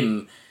saw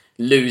him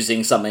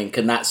losing something,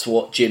 and that's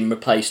what Jim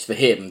replaced for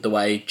him. The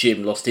way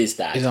Jim lost his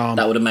dad,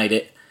 that would have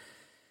made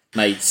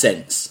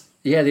sense.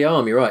 Yeah, the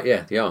arm. You're right.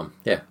 Yeah, the arm.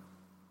 Yeah,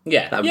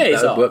 that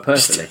would work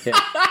perfectly.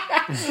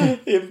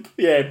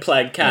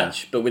 Playing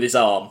catch, but with his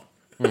arm.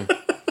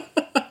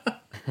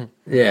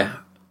 Yeah.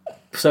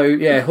 So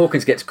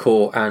Hawkins gets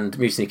caught and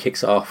Mutiny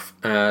kicks it off,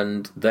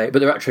 but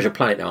they're at Treasure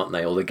Planet now, aren't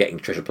they? Or they're getting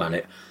to Treasure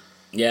Planet.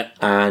 Yeah.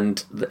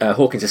 And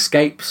Hawkins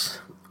escapes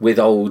with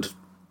old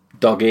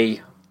Doggy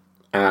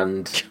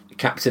and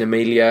Captain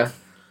Amelia.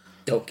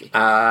 Doggy.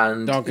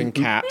 And Dog and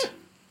Cat.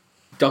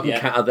 Dog and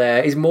Cat are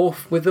there. Is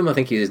Morph with them? I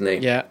think he is, isn't he?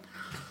 Yeah.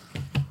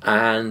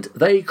 And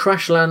they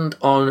crash land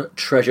on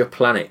Treasure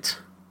Planet.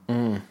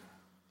 And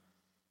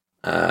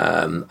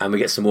we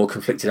get some more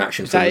conflicted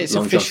action from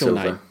Long John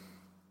Silver. Name?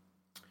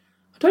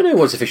 I don't know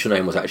what his official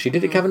name was, actually.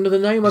 Did it have another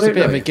name? It's a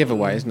bit of a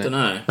giveaway, isn't it? I don't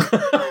know.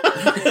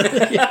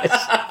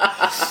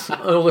 Yes.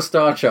 On all the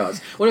star charts.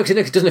 Well, no, because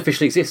it doesn't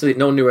officially exist.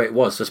 No one knew where it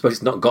was, so I suppose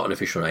it's not got an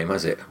official name,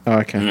 has it? Oh,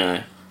 okay.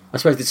 No. I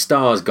suppose the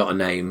star's got a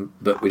name,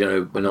 but we don't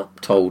know. We're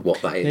not told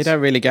what that is. They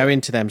don't really go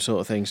into them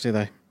sort of things, do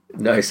they?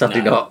 No,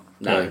 sadly not.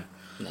 No.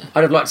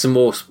 I'd have liked some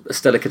more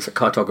stellar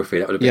cartography.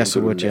 That would have been yes,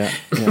 I would. Yeah.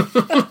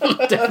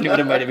 Definitely would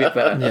have made it a bit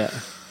better.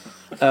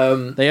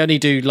 Yeah. They only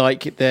do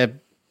like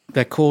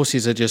their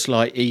courses are just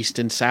like east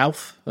and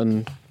south,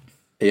 and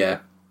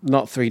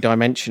not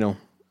 3-dimensional.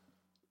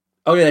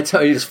 Oh yeah, they're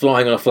totally just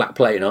flying on a flat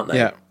plane, aren't they?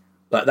 Yeah,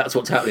 like that's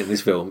what's happening in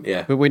this film.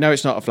 Yeah, but we know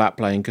it's not a flat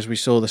plane because we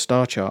saw the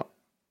star chart.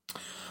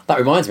 That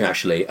reminds me,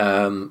 actually,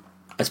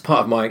 as part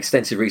of my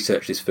extensive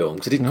research this film,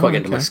 because I didn't quite get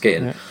into my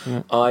skin,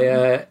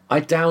 I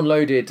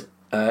downloaded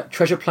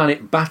Treasure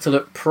Planet Battle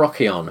at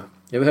Procyon.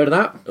 You ever heard of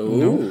that?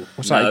 Ooh,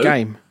 what's that, a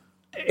game?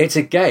 It's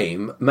a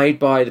game made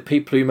by the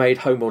people who made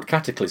Homeworld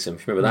Cataclysm.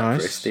 If you remember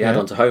that, Chris? The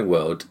add-on to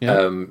Homeworld.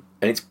 Yeah. And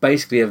it's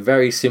basically a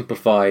very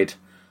simplified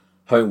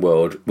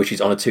Homeworld, which is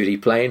on a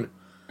 2D plane.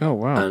 Oh,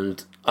 wow.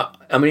 And,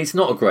 I mean, it's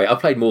not great. I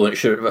played more than I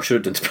should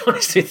have done, to be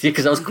honest with you,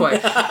 because I was quite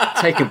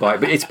taken by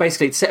it. But it's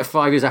set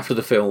 5 years after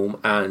the film,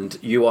 and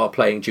you are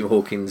playing Jim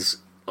Hawkins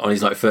on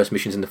his first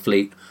missions in the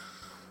fleet.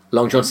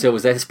 Long John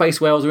Silver's there. The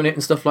space whales are in it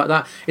and stuff like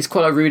that. It's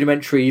quite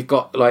rudimentary. You've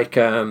got, port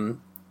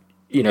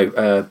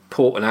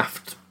and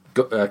aft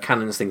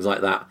cannons, things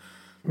like that.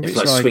 It's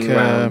like swing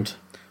round.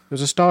 There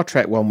was a Star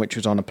Trek one which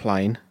was on a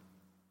plane.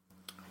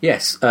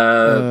 Yes.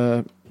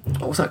 What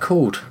was that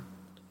called?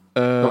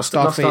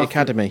 Starfleet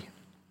Academy.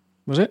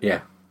 Was it? Yeah.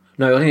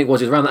 No, I think it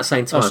was around that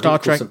same time. Star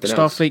Trek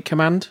Starfleet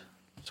Command.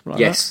 Like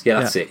yes. That? Yeah,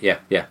 that's it. Yeah.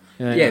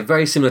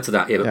 Very similar to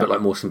that. Yeah,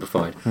 but more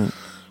simplified.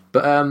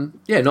 But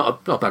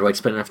not a bad way to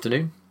spend an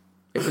afternoon.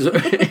 It was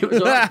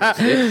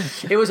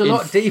a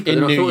lot deeper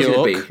than I thought it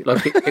would be.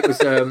 Like it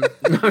was. No,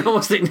 I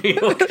wasn't in New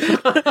York.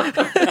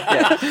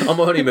 On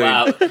my honeymoon.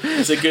 Wow,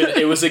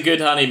 it was a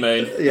good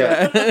honeymoon.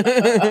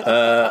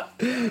 Yeah.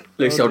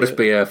 Lucy, I'll just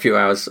be a few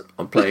hours.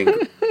 I'm playing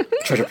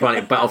Treasure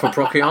Planet Battle for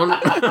Procyon.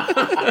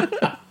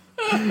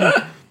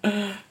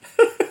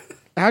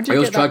 How do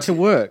you get that to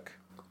work?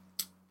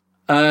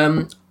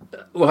 Well,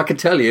 I can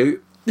tell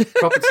you,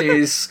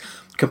 properties.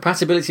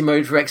 Compatibility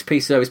mode for XP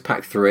Service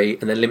Pack 3,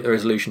 and then limit the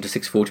resolution to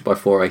 640 by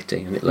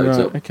 480, and it loads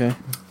up. Okay.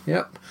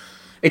 Yep.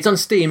 It's on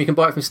Steam. You can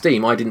buy it from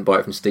Steam. I didn't buy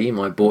it from Steam.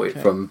 I bought it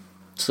from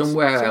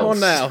somewhere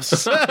else.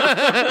 Someone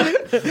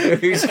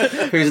else.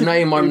 whose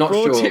name I'm not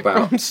sure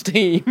about. From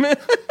Steam.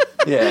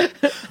 Yeah.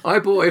 I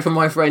bought it from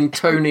my friend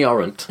Tony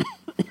Orant.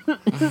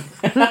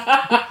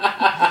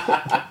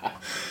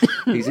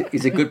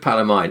 He's a good pal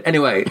of mine.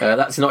 Anyway,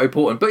 that's not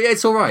important. But yeah,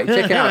 it's all right.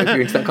 Check it out if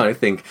you're into that kind of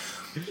thing.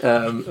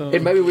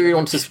 Maybe we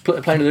want to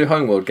play a new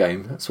Homeworld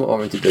game. That's what I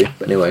wanted to do.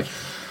 But anyway,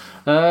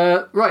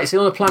 right, it's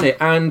on the planet,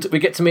 and we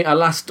get to meet our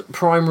last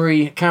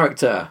primary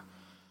character,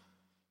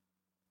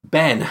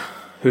 Ben,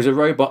 who's a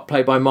robot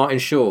played by Martin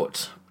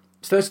Short.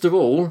 First of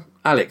all,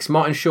 Alex,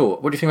 Martin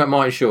Short. What do you think about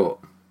Martin Short?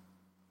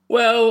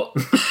 Well,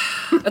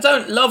 I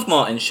don't love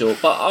Martin Short,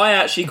 but I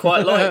actually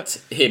quite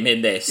liked him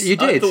in this. You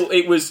did? I thought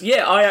it was.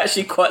 Yeah, I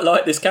actually quite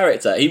liked this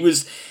character. He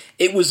was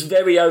it was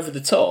very over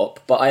the top,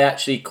 but I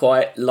actually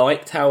quite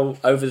liked how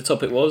over the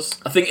top it was.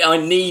 I think I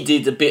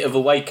needed a bit of a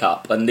wake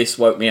up, and this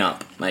woke me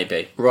up,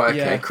 maybe. Right,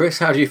 okay. Yeah. Chris,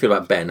 how do you feel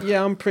about Ben?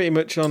 Yeah, I'm pretty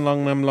much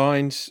along them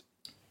lines.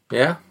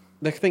 Yeah?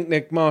 I think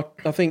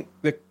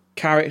the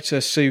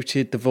character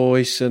suited the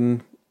voice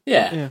and...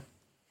 Yeah.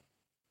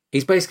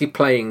 He's basically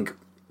playing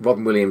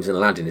Robin Williams in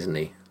Aladdin, isn't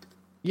he?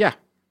 Yeah.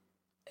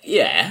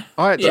 Yeah.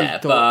 I actually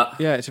thought, but...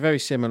 Yeah, it's very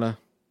similar.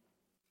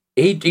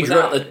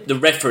 Without the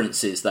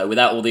references, though,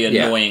 without all the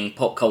annoying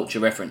pop culture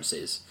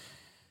references.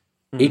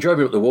 He drove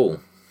me up the wall.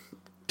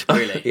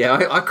 Really?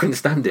 Yeah, I couldn't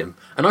stand him.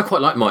 And I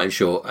quite like Martin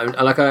Short.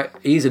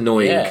 He's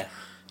annoying,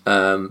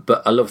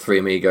 but I love Three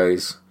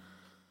Amigos.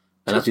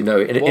 And as you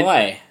know...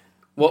 Why?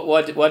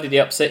 Why did he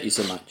upset you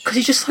so much? Because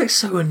he's just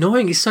so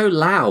annoying. He's so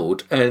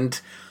loud and...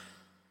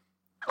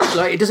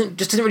 it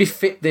doesn't really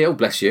fit the... Oh,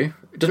 bless you.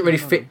 It doesn't really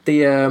fit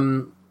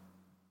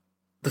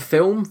the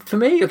film for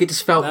me. It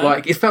just felt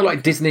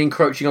like Disney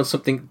encroaching on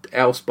something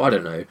else, but I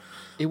don't know.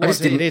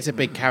 It is a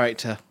big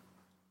character.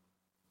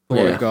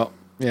 What we've got.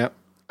 Yeah.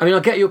 I mean, I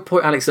get your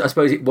point, Alex, that I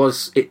suppose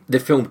the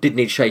film did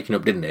need shaking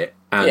up, didn't it?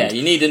 And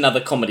you need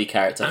another comedy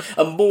character.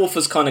 And Morph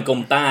has kind of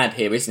gone bad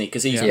here, isn't he?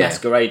 Because he's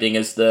masquerading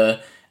as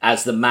the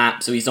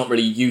map, so he's not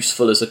really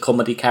useful as a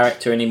comedy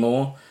character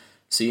anymore.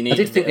 So you need. I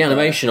did think the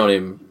animation on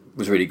him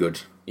was really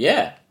good.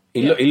 Yeah.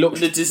 He looked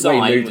the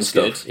design was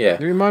good. Yeah.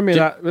 It reminded me of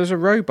that. There's a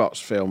Robots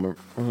film,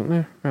 wasn't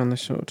there, around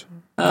this sort of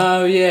time?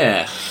 Oh,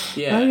 yeah.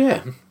 Yeah. Oh,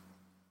 yeah.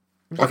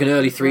 Like an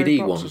early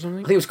 3D Robots one. I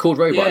think it was called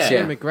Robots,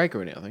 yeah.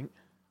 McGregor in it, I think.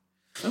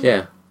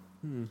 Yeah.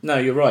 No,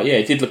 you're right. Yeah,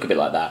 it did look a bit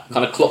like that.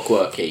 Kind of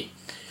clockworky.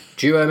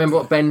 Do you remember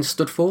what Ben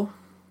stood for?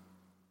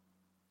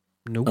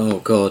 Nope. Oh,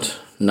 God.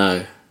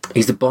 No.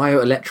 He's the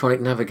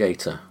bioelectronic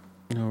navigator.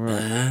 All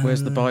right.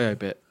 Where's the bio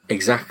bit?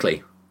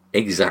 Exactly.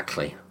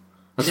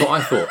 That's what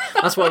I thought.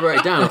 That's why I wrote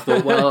it down. I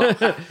thought, well,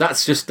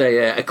 that's just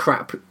a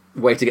crap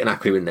way to get an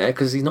acronym in there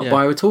because he's not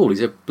bio at all.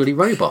 He's a bloody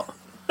robot.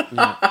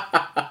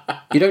 Yeah.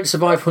 You don't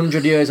survive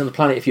 100 years on the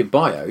planet if you're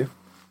bio.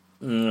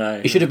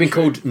 No. He should have been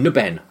called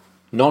NUBEN,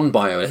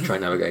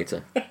 non-bioelectronic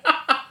navigator.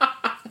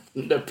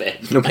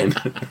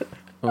 NUBEN.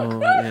 Oh,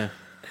 yeah.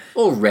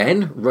 Or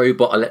Ren,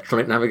 robot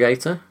electronic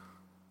navigator.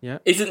 Yeah.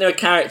 Isn't there a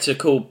character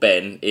called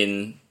Ben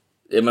in...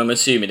 I'm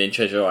assuming in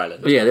Treasure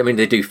Island. Yeah, I mean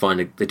they do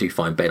find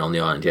Ben on the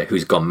island. Yeah,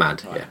 who's gone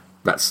mad. Right. Yeah,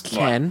 that's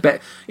Ken.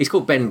 He's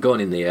called Ben Gunn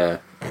on the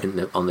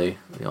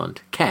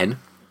island. Ken.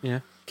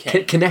 Yeah.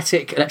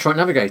 Kinetic electronic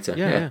navigator.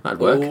 Yeah, that'd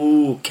work.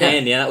 Oh,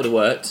 Ken. Yeah, that would have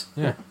worked.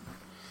 Yeah.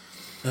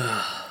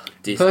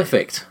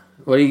 Perfect.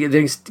 Well, you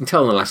can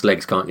tell on the last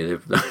legs, can't you?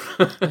 These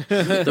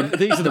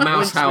are the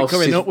mouse house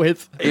coming up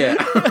with. Yeah.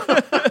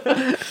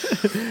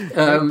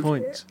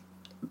 Points.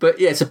 But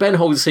yeah, so Ben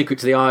holds a secret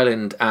to the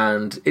island,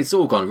 and it's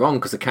all gone wrong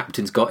because the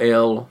captain's got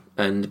ill,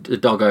 and the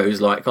doggo's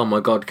like, "Oh my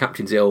god, the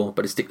captain's ill,"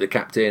 but to stick to the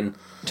captain.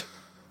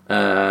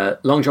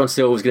 Long John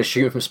Silver's going to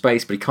shoot him from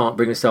space, but he can't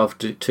bring himself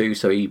to,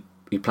 so he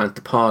plans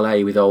to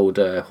parlay with old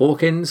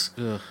Hawkins.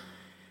 Ugh.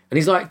 And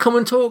he's like, "Come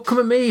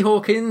and me,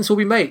 Hawkins, we'll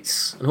be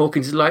mates." And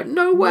Hawkins is like,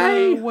 "No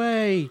way, no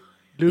way,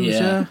 loser,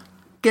 yeah.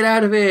 Get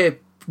out of here,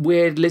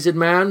 weird lizard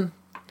man."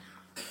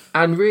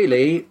 And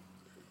really,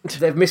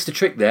 they've missed a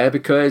trick there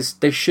because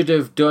they should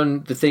have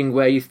done the thing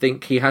where you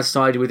think he has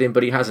sided with him,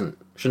 but he hasn't,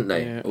 shouldn't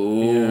they? Yeah.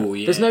 Ooh,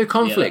 yeah. There's no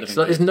conflict.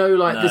 There's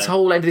no this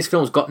whole end of this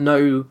film's got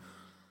no.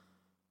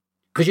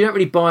 Because you don't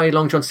really buy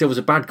Long John Silver as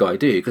a bad guy,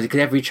 do you? Because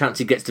every chance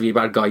he gets to be a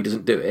bad guy, he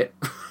doesn't do it.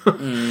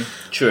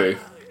 True.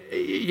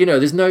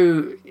 There's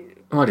no.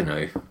 I don't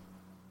know.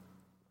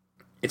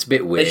 It's a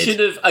bit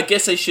weird. I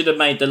guess they should have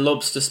made the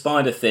lobster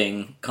spider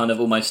thing kind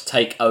of almost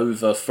take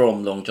over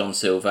from Long John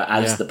Silver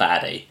as the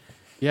baddie.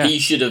 Yeah. He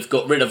should have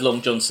got rid of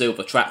Long John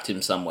Silver, trapped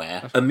him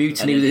somewhere. A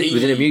mutiny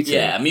within a mutiny.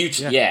 Yeah, a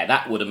mutiny. Yeah,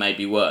 that would have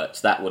maybe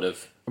worked. That would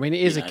have. I mean, it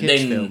is a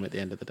kids' film at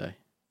the end of the day.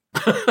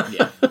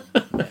 Yeah.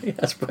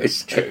 I suppose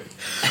so. True.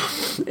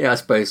 Yeah, I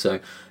suppose so.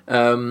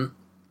 What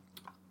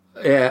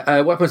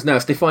happens now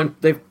is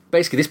they've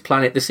basically this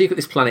planet. The secret of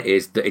this planet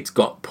is that it's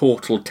got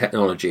portal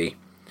technology.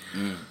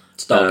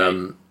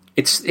 Stargate.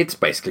 It's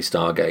basically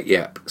Stargate.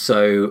 Yep.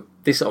 So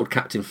this old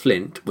Captain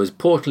Flint was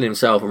portaling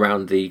himself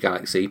around the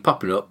galaxy,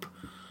 popping up,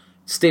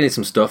 stealing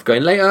some stuff,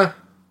 going later,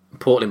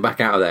 portaling back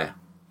out of there.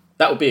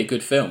 That would be a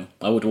good film.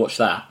 I would watch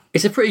that.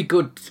 It's a pretty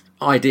good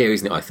idea,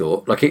 isn't it? I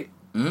thought,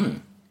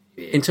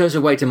 in terms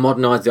of a way to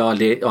modernise the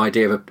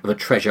idea of a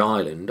treasure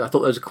island, I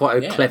thought that was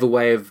quite a clever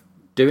way of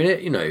doing it.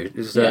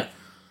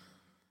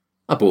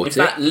 I bought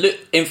it.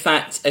 In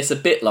fact, it's a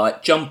bit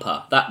like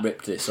Jumper. That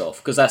ripped this off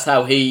because that's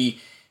how he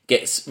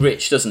gets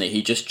rich, doesn't he?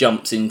 He just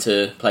jumps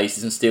into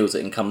places and steals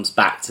it and comes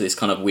back to this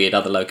kind of weird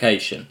other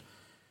location.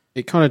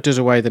 It kind of does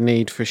away the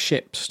need for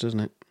ships, doesn't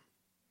it?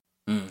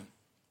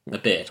 A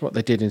bit. That's what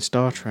they did in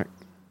Star Trek.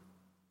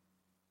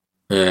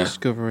 Yeah.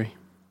 Discovery.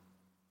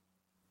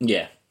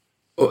 Yeah.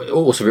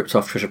 Also ripped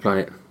off Treasure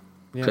Planet,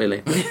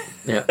 clearly.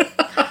 Yeah.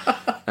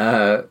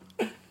 So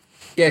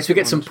we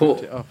get some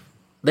port.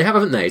 They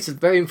haven't they? It's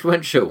very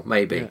influential,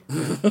 maybe.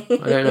 Yeah. I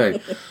don't know.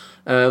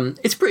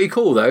 It's pretty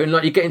cool though, and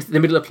like you get into the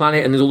middle of the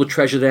planet and there's all the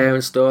treasure there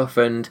and stuff,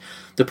 and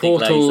the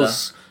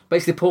portals.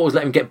 Basically, the portals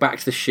let him get back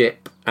to the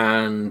ship,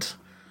 and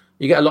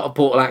you get a lot of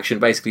portal action.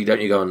 Basically, don't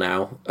you go on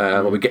now?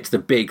 When we get to the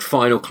big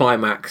final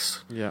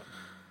climax. Yeah.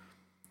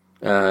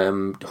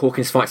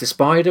 Hawkins fights a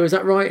spider. Is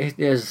that right?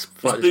 It's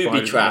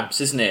booby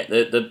traps, isn't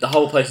it? The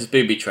whole place is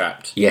booby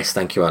trapped. Yes,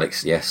 thank you,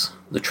 Alex. Yes,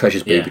 the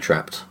treasure's booby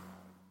trapped,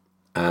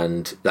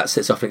 and that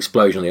sets off an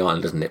explosion on the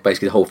island, doesn't it?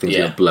 Basically, the whole thing's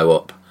going to blow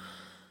up.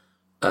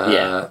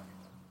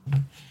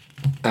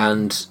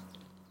 And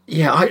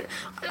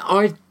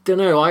I don't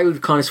know. I was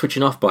kind of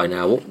switching off by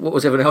now. What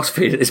was everyone else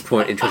feeling at this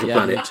point in Treasure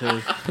Planet? Me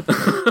too.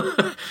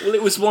 Well,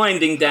 it was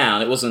winding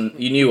down. It wasn't.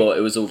 You knew it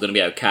was all going to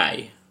be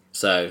okay.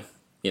 So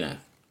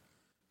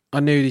I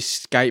knew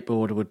this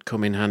skateboard would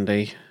come in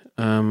handy.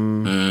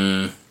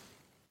 Yeah.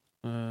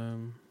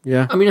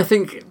 I mean, I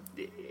think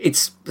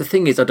the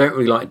thing is, I don't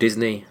really like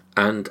Disney,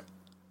 and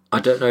I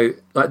don't know.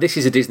 Like, this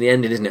is a Disney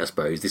ending, isn't it? I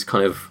suppose this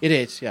kind of it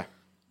is. Yeah.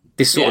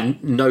 This sort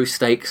of no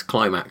stakes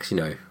climax,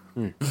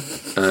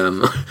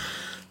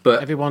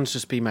 But everyone's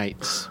just be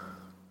mates.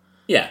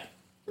 Yeah.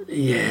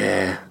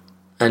 Yeah.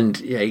 And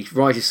he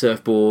rides his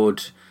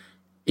surfboard.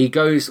 He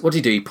goes. What does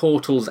he do? He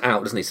portals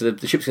out, doesn't he? So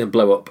the ship's going to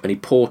blow up, and he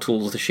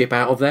portals the ship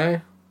out of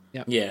there.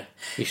 Yeah.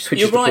 He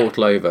switches the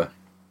portal over.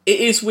 It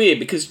is weird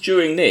because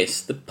during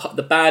this, the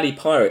baddie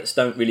pirates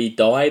don't really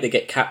die; they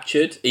get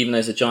captured, even though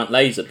there's a giant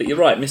laser. But you're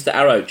right, Mr.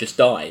 Arrow just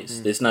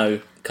dies. There's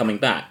no coming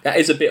back. That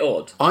is a bit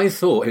odd. I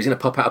thought he was going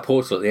to pop out a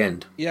portal at the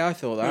end. Yeah, I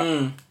thought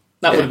that.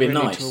 That would have been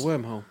nice. Into a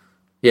wormhole.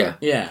 Yeah,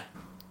 yeah.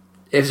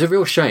 It was a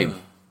real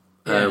shame.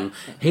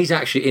 He's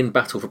actually in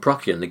Battle for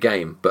Procyon, the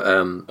game, but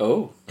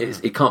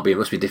it can't be. It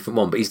must be a different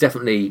one. But he's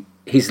definitely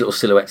his little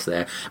silhouette's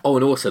there. Oh,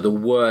 and also the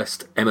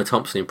worst Emma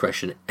Thompson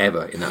impression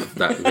ever in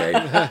that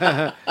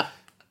game.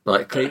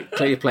 Like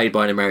clearly played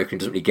by an American,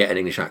 doesn't really get an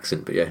English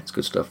accent, but yeah, it's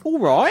good stuff. All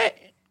right.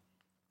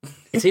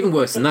 It's even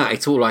worse than that.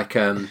 It's all like,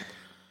 oh,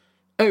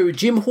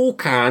 Jim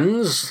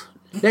Hawkins,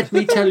 let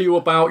me tell you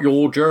about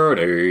your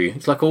journey.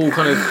 It's like all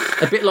kind of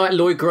a bit like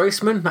Lloyd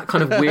Grossman, that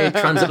kind of weird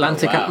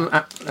transatlantic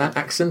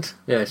accent.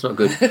 Yeah, it's not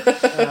good.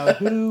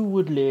 Who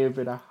would live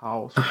in a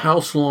house? A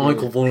house like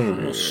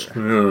this.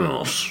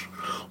 Yes.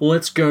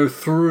 Let's go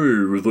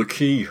through the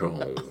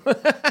keyhole.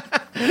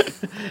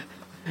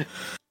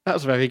 That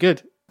was very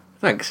good.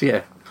 Thanks,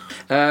 yeah.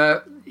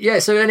 So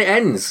then it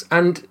ends.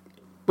 And,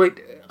 wait,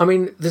 I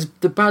mean,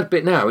 the bad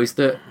bit now is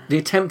that the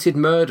attempted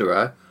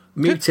murderer,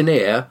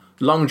 mutineer,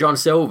 Long John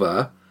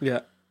Silver,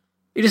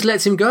 he just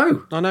lets him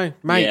go. I know.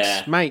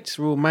 Mates,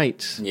 we're all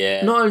mates.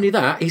 Yeah. Not only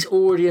that, he's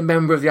already a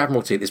member of the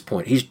Admiralty at this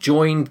point. He's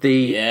joined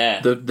the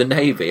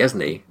Navy,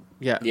 hasn't he?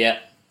 Yeah. Yeah.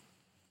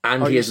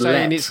 And he has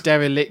saying it's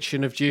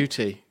dereliction of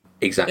duty.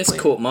 Exactly. It's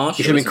court-martial.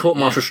 He should have been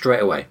court-martialed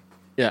straight away.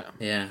 Yeah.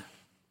 Yeah.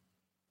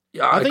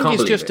 I think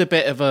it's just a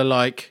bit of a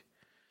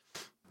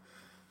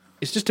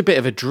it's just a bit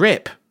of a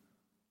drip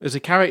as a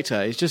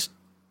character. He's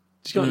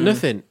got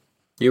nothing.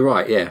 You're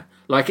right, yeah.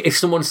 Like if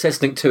someone says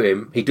something to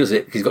him, he does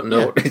it. He's got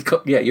no.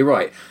 Yeah, you're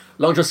right.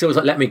 Long John Silver's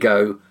like, let me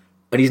go,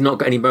 and he's not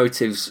got any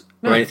motives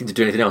or anything to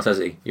do anything else, has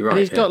he? You're right. And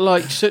he's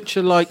got such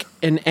a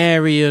an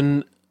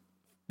Aryan,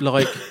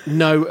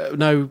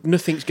 no,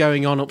 nothing's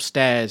going on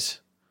upstairs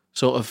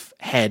sort of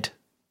head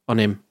on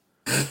him.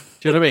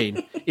 Do you know what I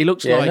mean? He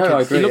looks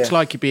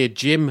like he'd be a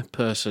gym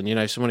person,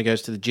 someone who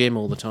goes to the gym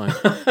all the time.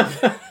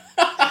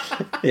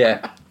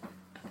 Yeah.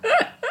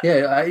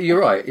 Yeah, you're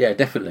right. Yeah,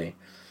 definitely.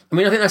 I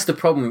mean, I think that's the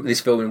problem with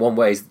this film in one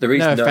way. Is there is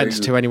no offence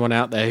to anyone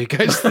out there who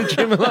goes to the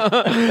gym a lot.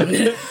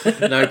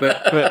 No,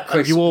 but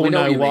Chris, you all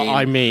know what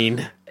I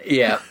mean.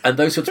 Yeah, and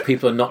those sorts of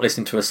people are not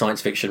listening to a science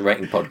fiction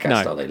rating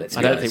podcast, are they? Let's be honest.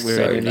 I don't think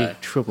we're in any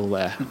trouble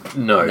there.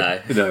 No.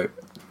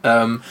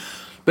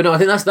 But no, I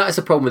think that's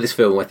the problem with this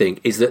film. I think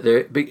is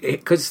that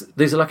because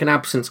there's like an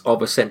absence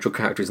of a central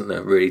character, isn't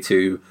there? Really,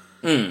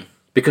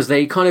 because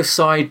they kind of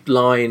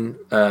sideline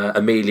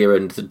Amelia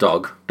and the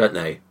dog, don't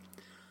they?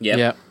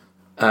 Yeah.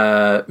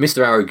 Mr.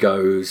 Arrow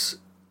goes.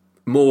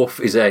 Morph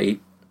is a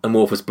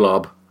amorphous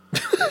blob,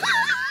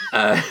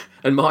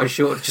 and Martin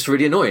Short is just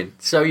really annoying.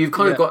 So you've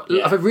kind of got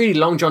a really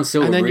Long John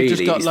Silver, and then really, you've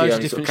just got loads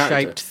of different sort of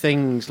shaped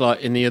things,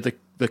 like in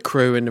the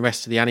crew and the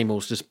rest of the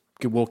animals just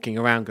walking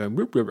around going.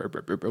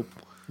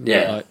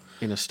 Like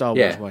in a Star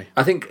Wars way.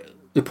 I think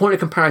the point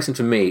of comparison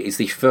to me is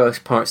the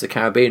first Pirates of the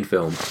Caribbean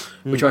film,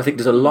 which I think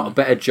does a lot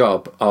better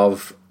job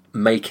of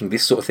making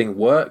this sort of thing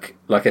work,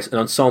 like an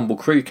ensemble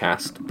crew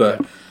cast,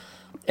 but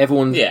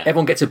everyone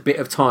gets a bit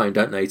of time,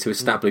 don't they, to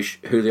establish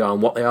who they are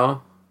and what they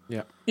are.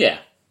 Yeah. Yeah.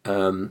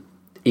 Even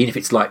if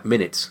it's like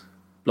minutes.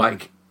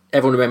 Like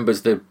everyone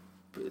remembers the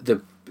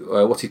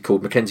what's he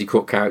called, Mackenzie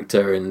Crook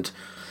character, and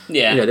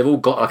they've all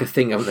got like a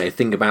thing, haven't they? A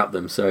thing about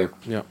them. So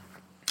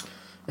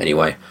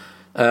anyway.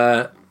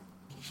 And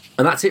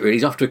that's it really.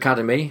 He's off to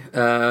academy.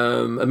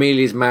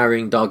 Amelia's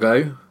marrying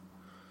Doggo.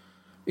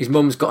 His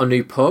mum's got a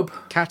new pub.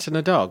 Cat and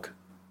a dog.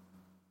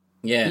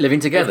 Yeah. Living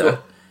together.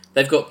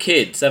 They've got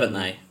kids, haven't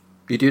they?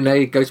 You do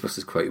know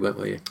Ghostbusters quote,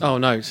 weren't you? Oh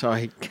no,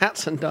 sorry.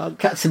 Cats and dogs.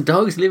 Cats and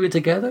dogs living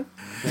together?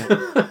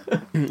 Yeah.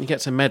 He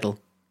gets a medal.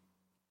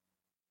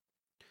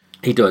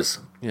 He does.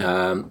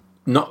 Yeah.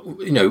 Not,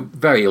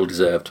 very ill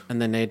deserved.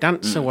 And then they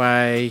dance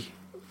away.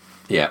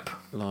 Yep.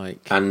 Like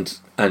and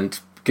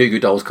Goo Goo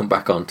Dolls come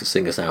back on to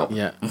sing us out.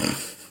 Yeah.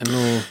 And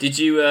all... Did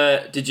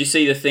you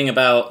see the thing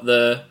about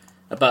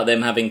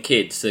them having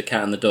kids, the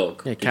cat and the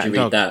dog? Yeah, Did you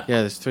read that?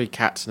 Yeah, there's 3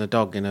 cats and a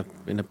dog in a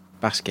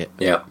basket.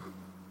 Yeah.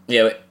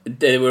 Yeah,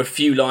 there were a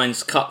few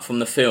lines cut from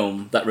the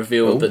film that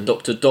revealed that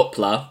Dr.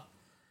 Doppler,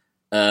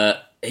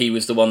 he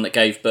was the one that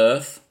gave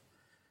birth.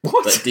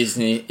 What? But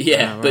Disney,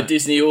 but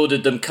Disney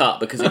ordered them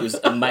cut because it was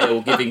a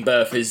male giving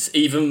birth. Is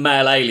even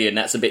male alien?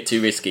 That's a bit too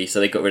risky,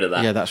 so they got rid of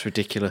that. Yeah, that's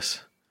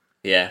ridiculous.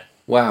 Yeah.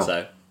 Wow.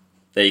 So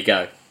there you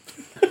go.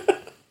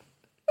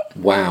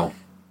 Wow.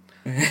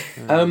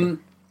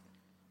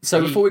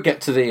 So before we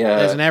get to the,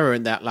 there's an error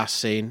in that last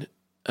scene.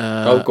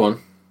 Go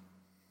on.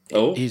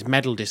 Oh, his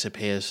medal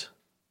disappears.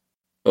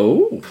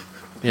 Oh,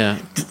 yeah.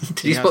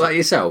 Did you spot that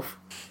yourself?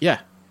 Yeah.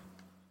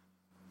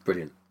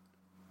 Brilliant.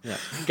 Yeah.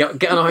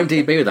 Get on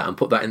IMDb with that and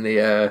put that in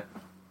the.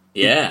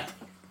 Yeah.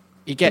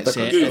 He gets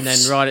it, and then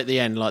right at the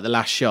end, like the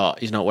last shot,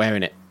 he's not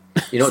wearing it.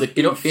 You know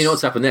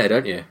what's happened there,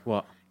 don't you?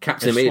 What?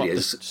 Captain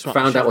Amelia's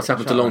found out what's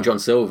happened to Long John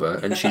Silver,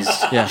 and she's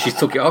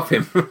took it off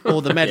him.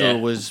 Or the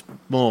medal was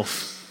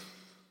morphed.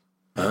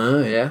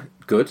 Oh yeah,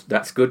 good.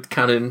 That's good.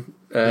 Canon.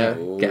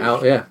 Get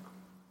out. Yeah.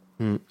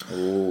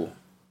 Oh.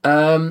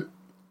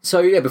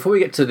 So yeah, before we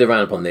get to the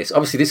roundup on this,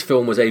 obviously this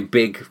film was a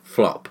big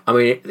flop. I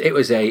mean, it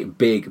was a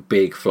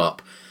big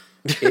flop.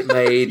 It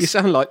made. You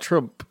sound like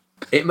Trump.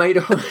 It made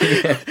a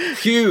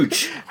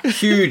huge.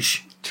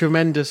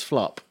 Tremendous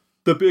flop.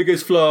 The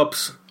biggest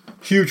flops.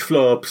 Huge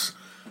flops.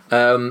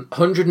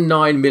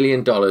 $109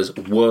 million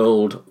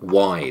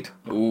worldwide.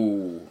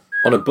 Ooh.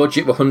 On a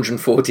budget of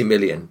 140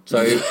 million. So,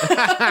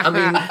 I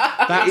mean,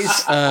 that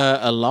is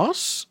a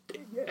loss.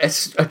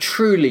 It's a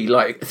truly,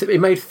 it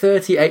made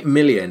 38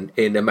 million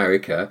in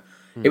America.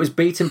 It was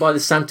beaten by the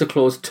Santa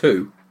Claus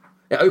 2.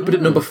 It opened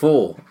at number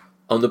 4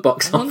 on the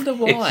box office. I wonder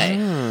why.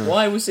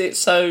 Why was it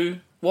so?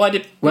 Why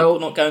did people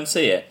not go and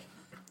see it?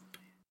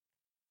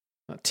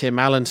 That Tim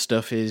Allen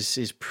stuff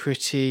is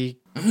pretty.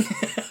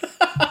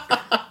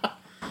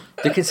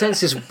 The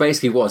consensus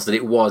basically was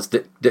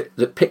that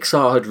that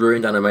Pixar had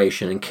ruined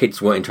animation and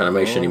kids weren't into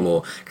animation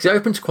anymore, because it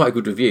opened to quite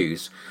good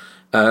reviews.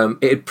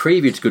 It had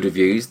previewed to good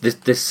reviews. The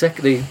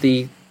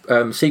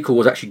sequel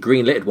was actually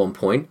greenlit at one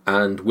point,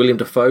 and William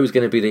Dafoe was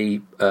going to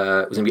be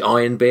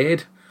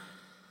Ironbeard,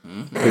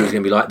 who was going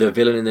to be like the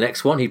villain in the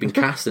next one. He'd been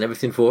cast and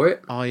everything for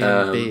it.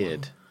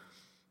 Ironbeard.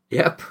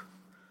 Yep.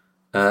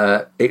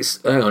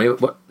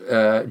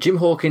 Jim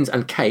Hawkins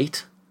and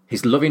Kate,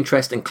 his love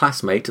interest and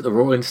classmate at the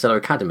Royal Interstellar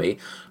Academy,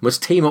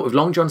 must team up with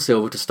Long John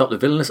Silver to stop the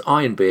villainous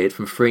Ironbeard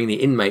from freeing the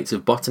inmates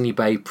of Botany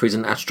Bay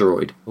Prison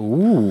asteroid.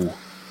 Ooh.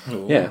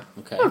 Yeah,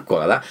 okay. I've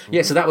got that.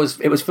 Yeah, so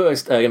it was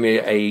first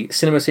a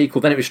cinema sequel,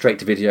 then it was straight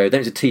to video, then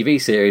it was a TV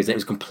series, then it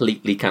was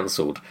completely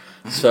cancelled.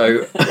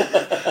 So,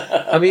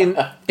 I mean,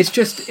 it's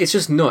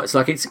just nuts.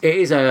 Like it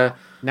is a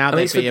now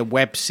there'd be a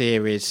web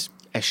series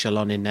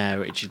echelon in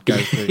there it should go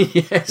through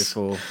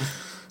before.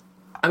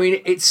 I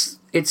mean, it's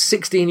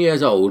 16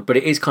 years old, but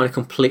it is kind of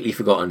completely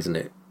forgotten, isn't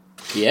it?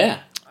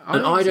 Yeah,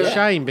 and it's a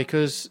shame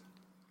because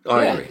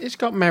I agree. It's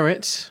got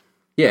merits.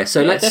 Yeah,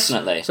 so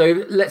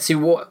let's see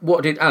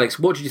what did Alex?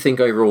 What did you think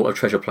overall of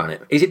Treasure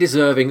Planet? Is it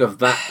deserving of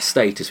that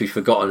status we've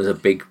forgotten as a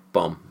big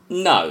bomb?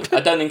 No,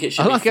 I don't think it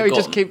should. I like how he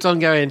just keeps on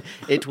going.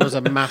 It was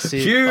a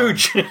massive,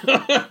 huge, like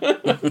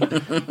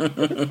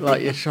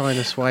you're trying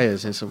to sway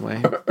us in some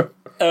way.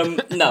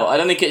 No, I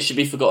don't think it should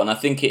be forgotten. I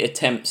think it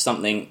attempts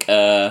something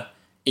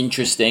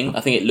interesting.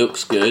 I think it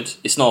looks good.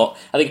 It's not.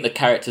 I think the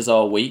characters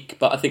are weak,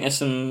 but I think there's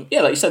some.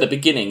 Yeah, like you said, the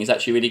beginning is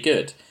actually really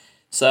good.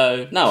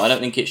 So, no, I don't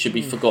think it should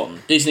be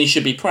forgotten. Disney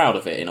should be proud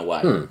of it in a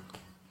way.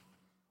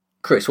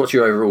 Chris, what's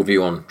your overall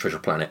view on Treasure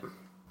Planet?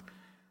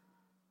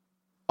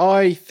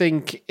 I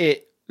think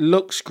it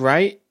looks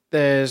great.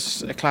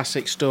 There's a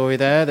classic story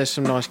there. There's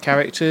some nice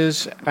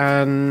characters.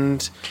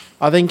 And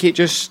I think it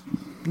just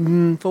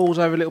falls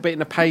over a little bit in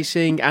the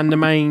pacing. And the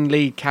main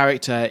lead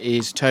character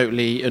is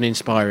totally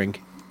uninspiring.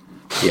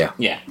 Yeah.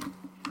 Yeah.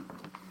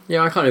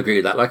 Yeah, I kind of agree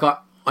with that. Like,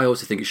 I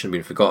also think it shouldn't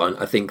have been forgotten.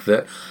 I think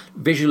that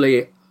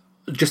visually,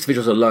 just the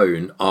visuals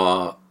alone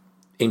are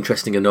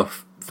interesting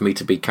enough for me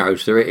to be carried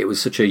through it. It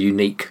was such a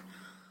unique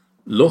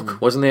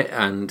look, wasn't it?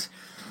 And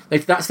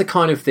that's the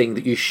kind of thing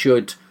that you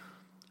should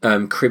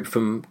crib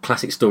from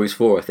classic stories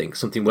for, I think.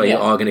 Something where you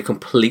are going to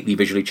completely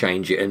visually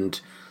change it and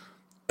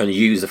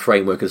use the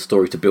framework of the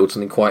story to build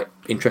something quite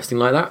interesting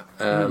like that.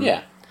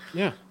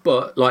 Yeah.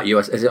 But like you,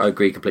 as I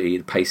agree completely,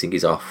 the pacing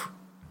is off.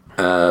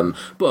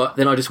 But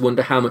then I just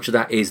wonder how much of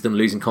that is them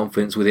losing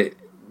confidence with it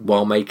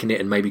while making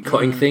it and maybe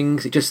cutting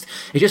things. It just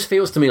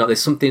feels to me like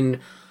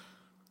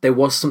there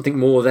was something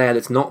more there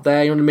that's not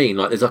there. You know what I mean?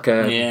 Like there's like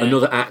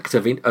another act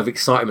of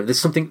excitement. There's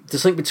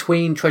something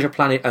between Treasure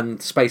Planet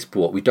and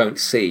Spaceport we don't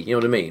see. You know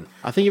what I mean?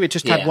 I think if it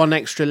just had one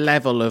extra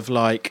level of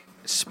like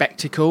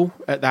spectacle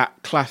at that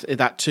at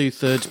that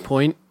 2/3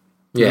 point,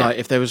 like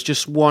if there was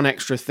just one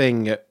extra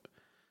thing that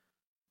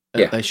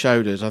they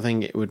showed us, I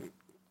think it would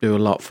do a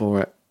lot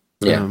for it.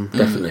 Yeah,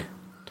 definitely.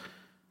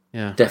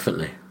 Yeah.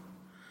 Definitely.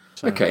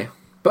 So. Okay.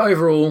 But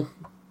overall...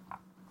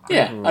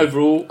 Yeah,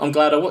 overall, I'm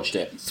glad I watched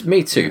it.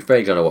 Me too.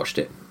 Very glad I watched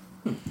it.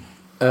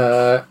 I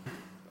don't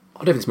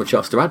think there's much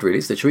else to add,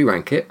 really. So should we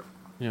rank it?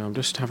 Yeah, I'm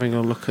just having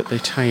a look at the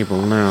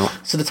table now.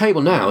 So the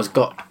table now has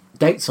got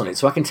dates on it.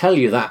 So I can tell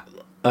you that,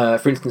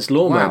 for instance,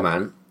 Lawnmower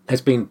Man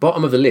has been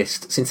bottom of the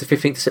list since the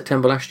 15th of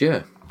September last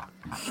year.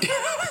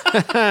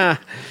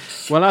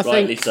 Well, I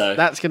think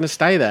that's going to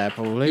stay there,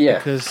 probably. Yeah.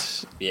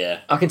 Because... Yeah.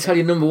 I can tell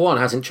you number 1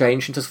 hasn't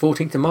changed since the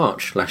 14th of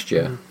March last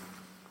year.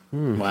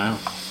 Wow.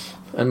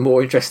 And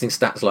more interesting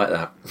stats like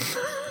that.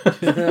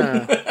 You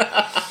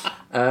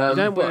don't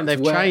know when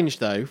they've changed,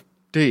 though,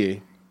 do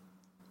you?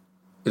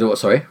 What,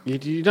 sorry?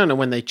 You don't know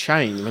when they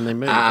change, when they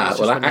move.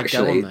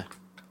 Actually,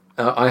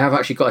 I have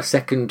actually got a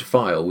second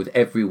file with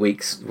every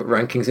week's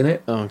rankings in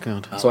it. Oh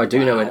god! So I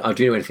do know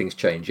when things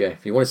change. Yeah,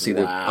 if you want to see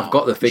I've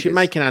got the figures. You should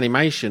make an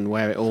animation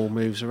where it all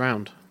moves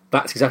around.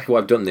 That's exactly why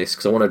I've done this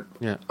because I want to.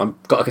 Yeah. I've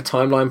got like a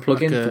timeline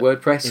plugin for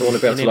WordPress. So I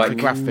want to be able to like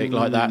infographic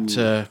like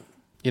that.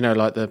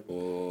 Like the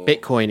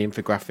Bitcoin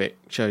infographic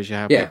shows you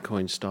how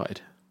Bitcoin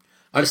started.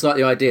 I just like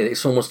the idea that if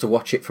someone wants to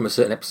watch it from a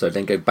certain episode,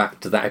 then go back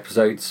to that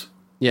episode's.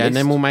 Yeah, list. And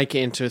then we'll make it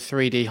into a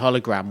 3D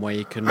hologram where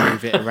you can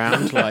move it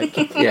around, like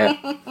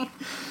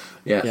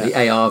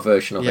the AR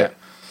version of it.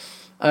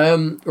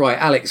 Right,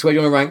 Alex, where do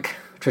you want to rank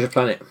Treasure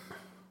Planet?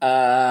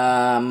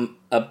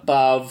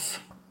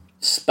 Above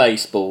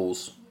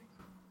Spaceballs,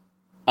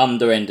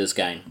 under Ender's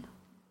Game.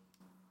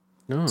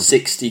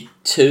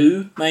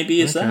 62,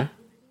 maybe is that?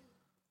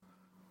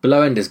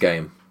 Below Ender's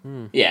Game.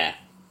 Yeah,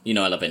 I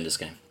love Ender's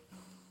Game.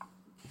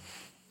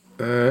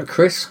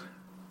 Chris,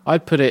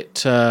 I'd put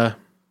it at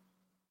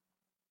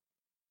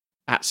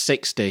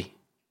 60.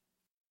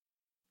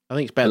 I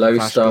think it's better below than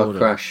Flash Star Gordon.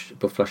 Crash,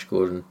 above Flash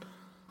Gordon.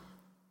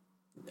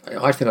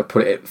 I think I'd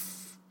put it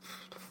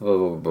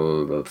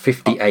at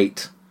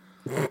 58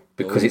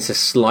 because it's a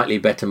slightly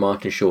better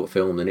Martin Short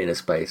film than Inner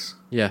Space.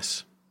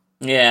 Yes.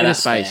 Yeah, Inner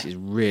Space is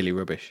really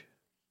rubbish.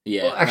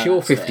 Yeah, well, actually,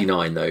 all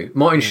 59 though.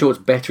 Martin Short's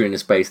better in Inner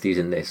Space than he's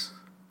in this.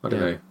 I don't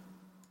know.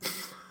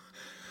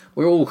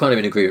 We're all kind of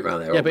in agreement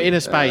around there. Yeah, but Inner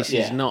Space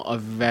is not a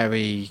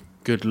very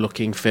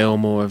good-looking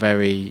film or a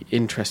very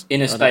interesting.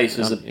 Inner Space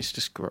was it's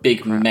just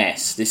big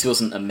mess. This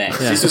wasn't a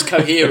mess. Yeah. This was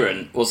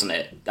coherent, wasn't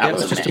it? That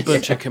was just a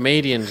bunch of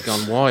comedians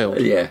gone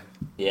wild. Yeah.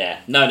 Yeah.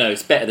 No,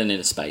 it's better than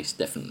Inner Space,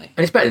 definitely.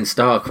 And it's better than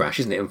Star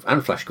Crash, isn't it?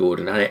 And Flash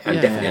Gordon, and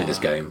definitely Ender's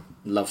Game.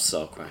 Love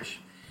Star Crash.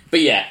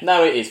 But yeah,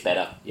 no, it is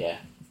better. Yeah.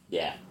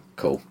 Yeah.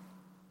 Cool.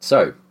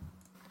 So,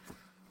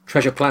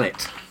 Treasure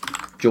Planet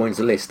joins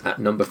the list at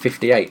number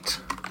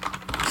 58.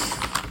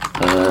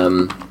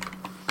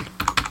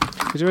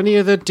 Is there any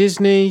other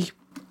Disney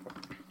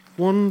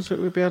ones that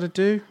we'd be able to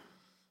do?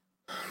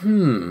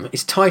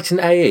 Is Titan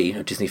AE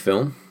a Disney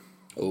film?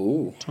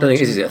 Ooh. I don't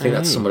think it is it? I think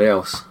that's somebody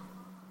else.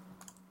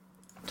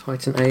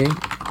 Titan AE?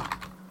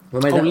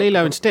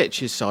 Lilo and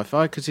Stitch is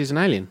sci-fi because he's an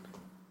alien.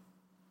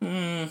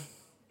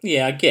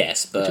 Yeah, I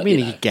guess, but... What do you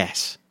mean you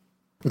guess?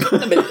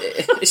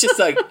 It's just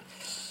like...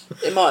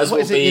 It might as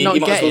well be... He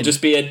might as well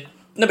just be a...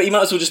 No, but he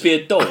might as well just be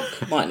a dog,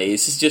 mightn't he?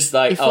 It's just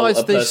like,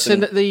 a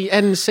person... The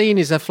end scene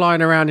is they're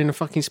flying around in a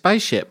fucking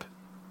spaceship.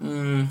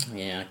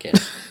 Yeah, I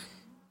guess.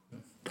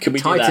 Can we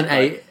Titan do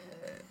that?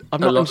 I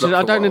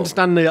don't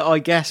understand the I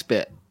guess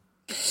bit.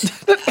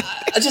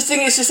 I just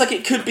think it's just like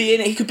it could be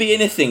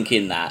anything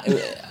in that.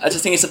 I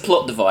just think it's a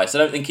plot device. I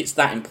don't think it's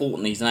that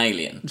important he's an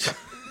alien.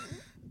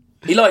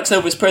 He likes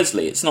Elvis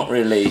Presley. It's not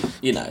really,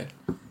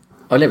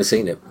 I've never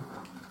seen it.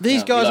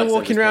 These guys are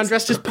walking around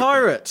dressed as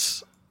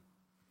pirates.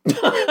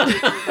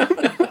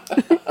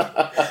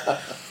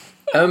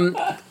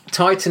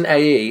 Titan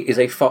AE is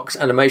a Fox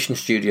Animation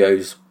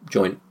Studios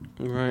joint.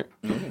 Right.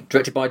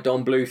 Directed by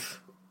Don Bluth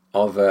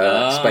of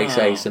Space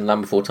Ace and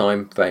Land Before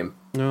Time fame.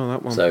 No,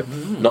 that one. So,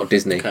 not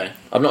Disney. Okay.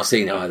 I've not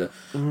seen it either.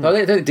 I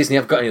don't think Disney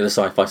have got any of the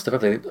sci-fi stuff,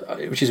 have they?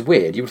 Which is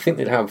weird. You would think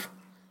they'd have...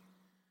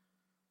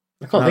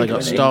 I can't think they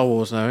got Star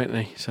Wars now, haven't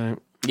they? So...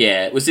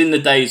 Yeah, it was in the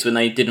days when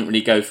they didn't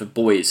really go for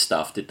boys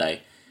stuff, did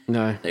they?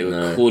 No. They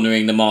were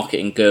cornering the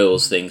market in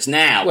girls things.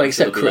 Now... Well,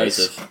 except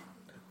Chris.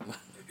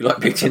 You like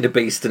Beauty and the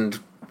Beast and...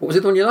 What was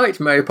it the one you liked?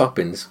 Mary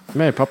Poppins.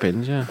 Mary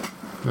Poppins, yeah.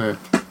 No.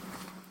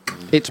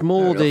 It's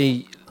more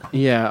the...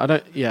 Yeah, I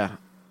don't... Yeah.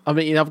 I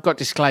mean, I've got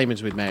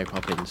disclaimers with Mary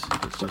Poppins.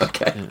 It's just,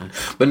 okay.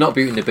 But not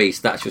Beauty and the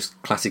Beast, that's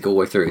just classic all the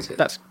way through, is it?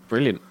 That's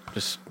brilliant.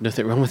 Just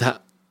nothing wrong with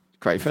that.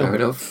 Great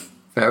film.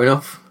 Fair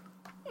enough.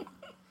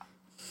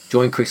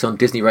 Join Chris on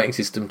Disney rating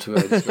system to...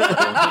 It's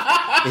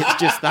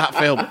just that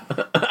film.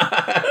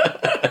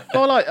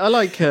 I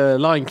like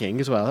Lion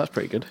King as well. That's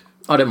pretty good.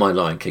 I don't mind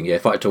Lion King, yeah.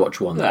 If I had to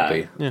watch one,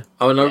 that'd be... Yeah.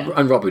 Oh,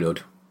 and Robin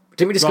Hood.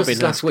 Didn't we discuss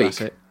this last week?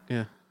 Classic.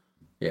 Yeah.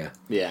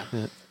 Yeah.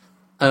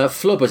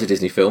 Flubber's a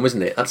Disney film,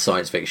 isn't it? That's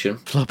science fiction.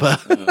 Flubber.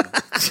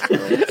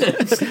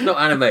 It's not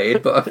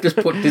animated, but I've just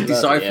put Disney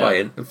sci-fi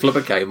in, and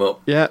Flubber came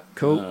up. Yeah,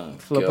 cool.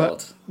 Flubber.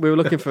 God. We were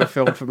looking for a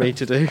film for me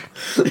to do.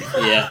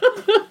 Yeah.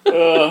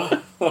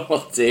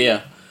 Oh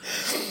dear.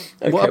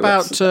 Okay, what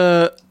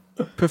about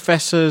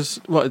Professor's...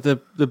 What,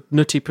 the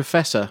Nutty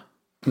Professor?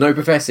 No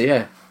Professor,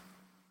 yeah.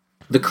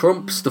 The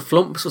Crumps, the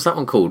Flumps, what's that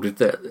one called? With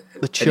the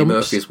Chumps. Eddie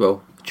Murphy as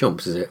well.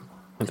 Chumps, is it?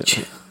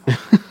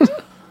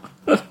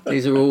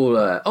 These are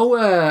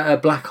all...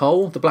 Black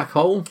Hole, the Black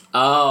Hole.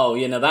 Oh,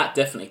 that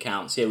definitely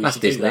counts. Yeah, we That's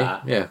should Disney, do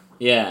that. yeah.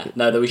 Yeah,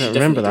 no, we should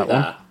remember definitely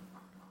that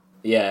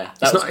do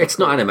that. Yeah. It's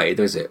not animated,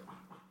 though, is it?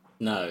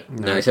 No.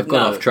 No, I've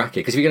gone off track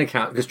here. Because if you're going to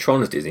count... Because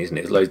Tron's Disney, isn't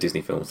it? There's loads of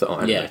Disney films that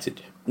aren't animated.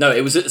 Yeah. No,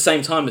 it was at the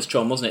same time as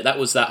Tron, wasn't it? That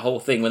was that whole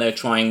thing when they were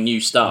trying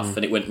new stuff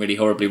and it went really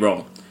horribly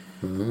wrong.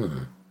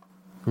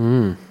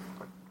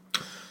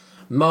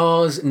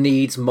 Mars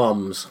Needs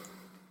Moms.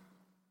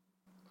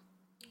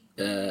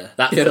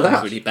 That film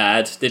was really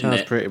bad, didn't That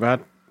was it? pretty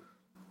bad.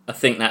 I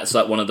think that's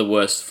like one of the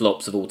worst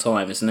flops of all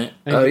time, isn't it?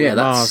 Oh, yeah,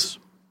 Mars.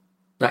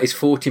 that is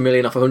 $40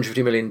 million off a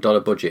 $150 million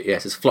budget.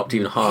 Yes, it's flopped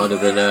even harder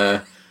than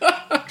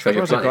Treasure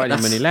I haven't got Planet.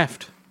 any money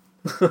left.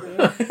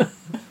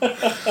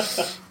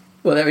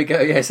 Well, there we go.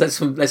 Yes, that's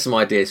some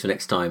ideas for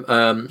next time.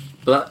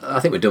 But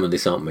I think we're done with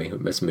this, aren't we?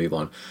 Let's move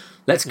on.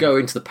 Let's go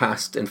into the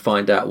past and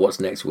find out what's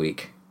next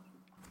week.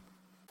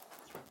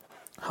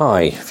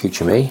 Hi,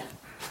 future me.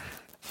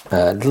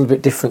 A little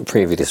bit different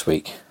preview this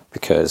week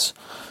because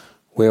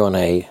we're on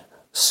a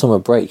summer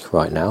break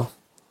right now,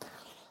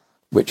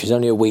 which is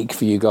only a week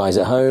for you guys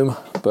at home,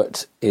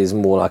 but is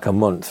more like a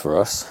month for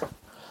us.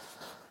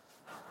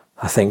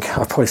 I think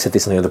I've probably said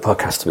this on the other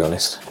podcast, to be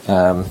honest.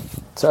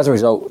 So as a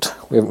result,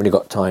 we haven't really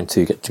got time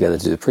to get together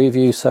to do the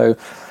preview, so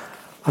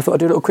I thought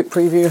I'd do a little quick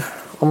preview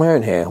on my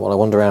own here while I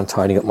wander around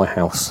tidying up my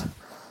house.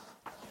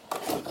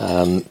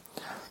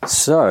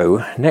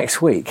 So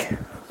next week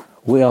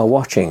we are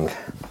watching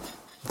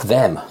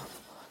Them!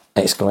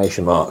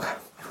 Exclamation mark.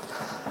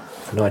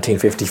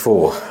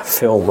 1954, a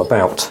film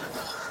about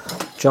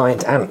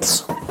giant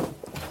ants,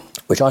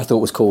 which I thought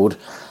was called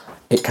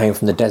It Came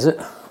from the Desert,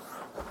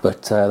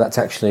 but that's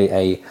actually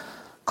a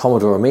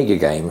Commodore Amiga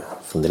game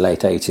from the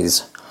late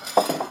 80s,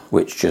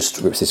 which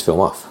just rips this film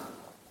off.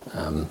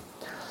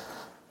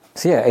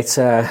 So yeah, it's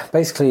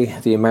basically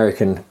the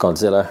American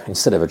Godzilla.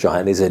 Instead of a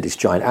giant lizard, it's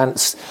giant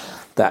ants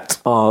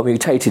that are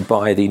mutated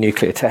by the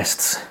nuclear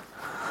tests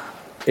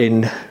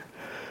in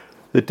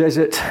the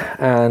desert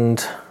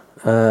and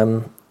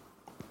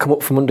come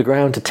up from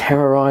underground to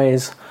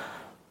terrorise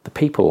the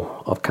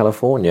people of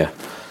California.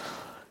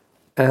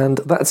 And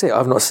that's it.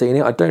 I've not seen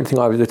it. I don't think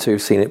either of the two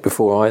have seen it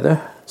before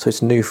either. So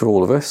it's new for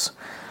all of us.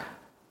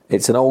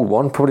 It's an old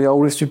one, probably the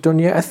oldest we've done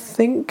yet, I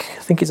think.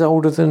 I think it's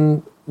older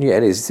than... Yeah,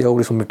 it is. It's the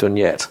oldest one we've done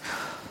yet.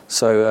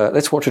 So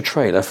let's watch a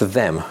trailer for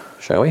Them,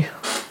 shall we?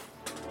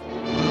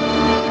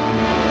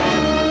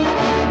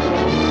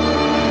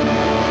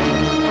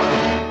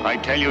 I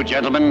tell you,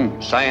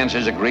 gentlemen, science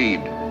has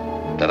agreed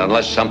that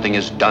unless something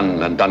is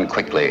done and done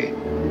quickly,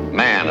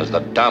 man, as the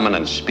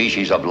dominant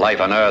species of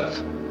life on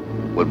Earth,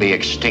 will be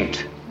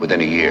extinct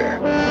within a year.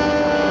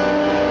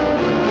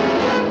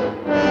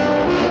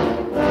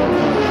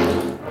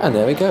 And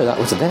there we go, that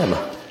was Them.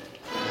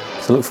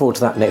 So look forward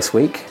to that next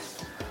week.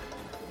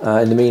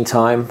 In the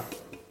meantime,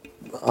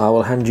 I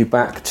will hand you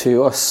back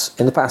to us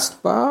in the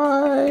past.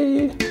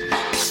 Bye!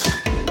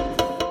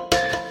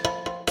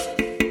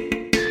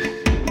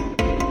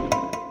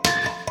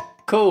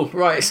 Cool,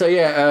 right, so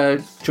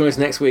join us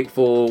next week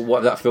for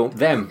that film,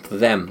 Them.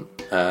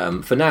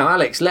 For now,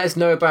 Alex, let us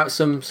know about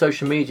some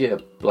social media,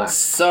 Black.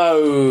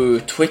 So,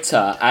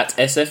 Twitter at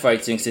SF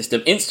Rating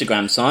System,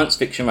 Instagram Science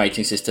Fiction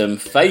Rating System,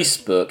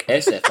 Facebook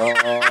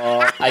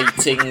SFR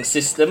Rating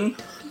System.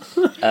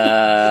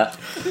 Science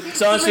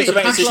Fiction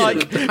Rating System.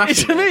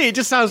 To me, it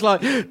just sounds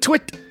like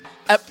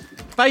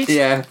face.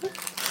 Yeah.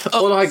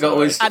 All I got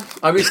was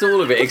I missed all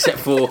of it except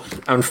for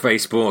and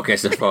Facebook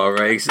SFR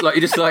Rags. Like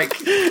you're just like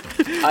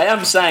I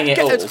am saying it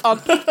all. It's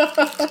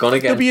gone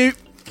again.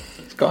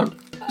 It's gone.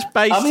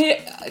 Space. I'm here.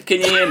 Can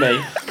you hear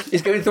me?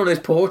 He's going through all those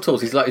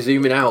portals. He's like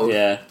zooming out.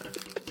 Yeah.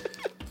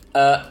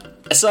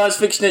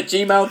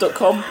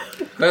 sciencefiction@gmail.com.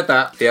 Heard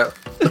that. Yeah.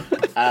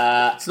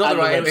 It's not the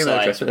right email website.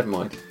 address, but never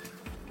mind.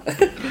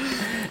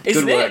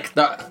 Isn't Good work.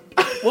 it?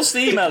 What's the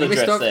email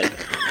address then?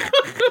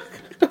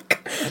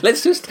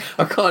 Let's just...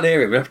 I can't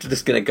hear him. We're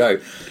just going to go.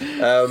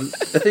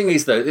 The thing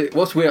is, though,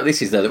 what's weird about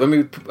this is, though, that when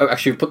we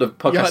actually put the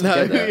podcast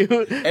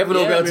together,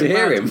 everyone will be able to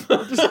hear him.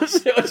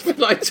 It's been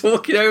like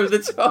talking over the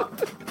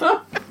top.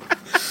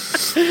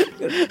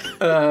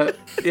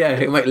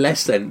 It'll make less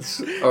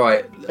sense. All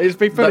right. It'll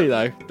be funny,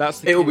 though.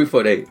 It will be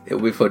funny. It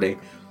will be funny.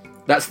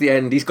 That's the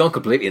end. He's gone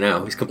completely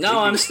now. He's completely... No,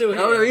 I'm still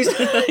here. Oh, no, he's...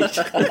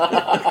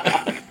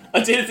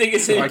 I didn't think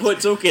it's any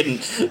point talking.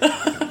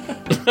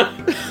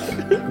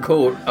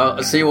 Cool.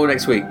 I'll see you all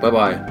next week.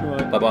 Bye-bye.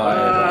 Bye-bye.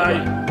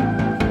 Bye.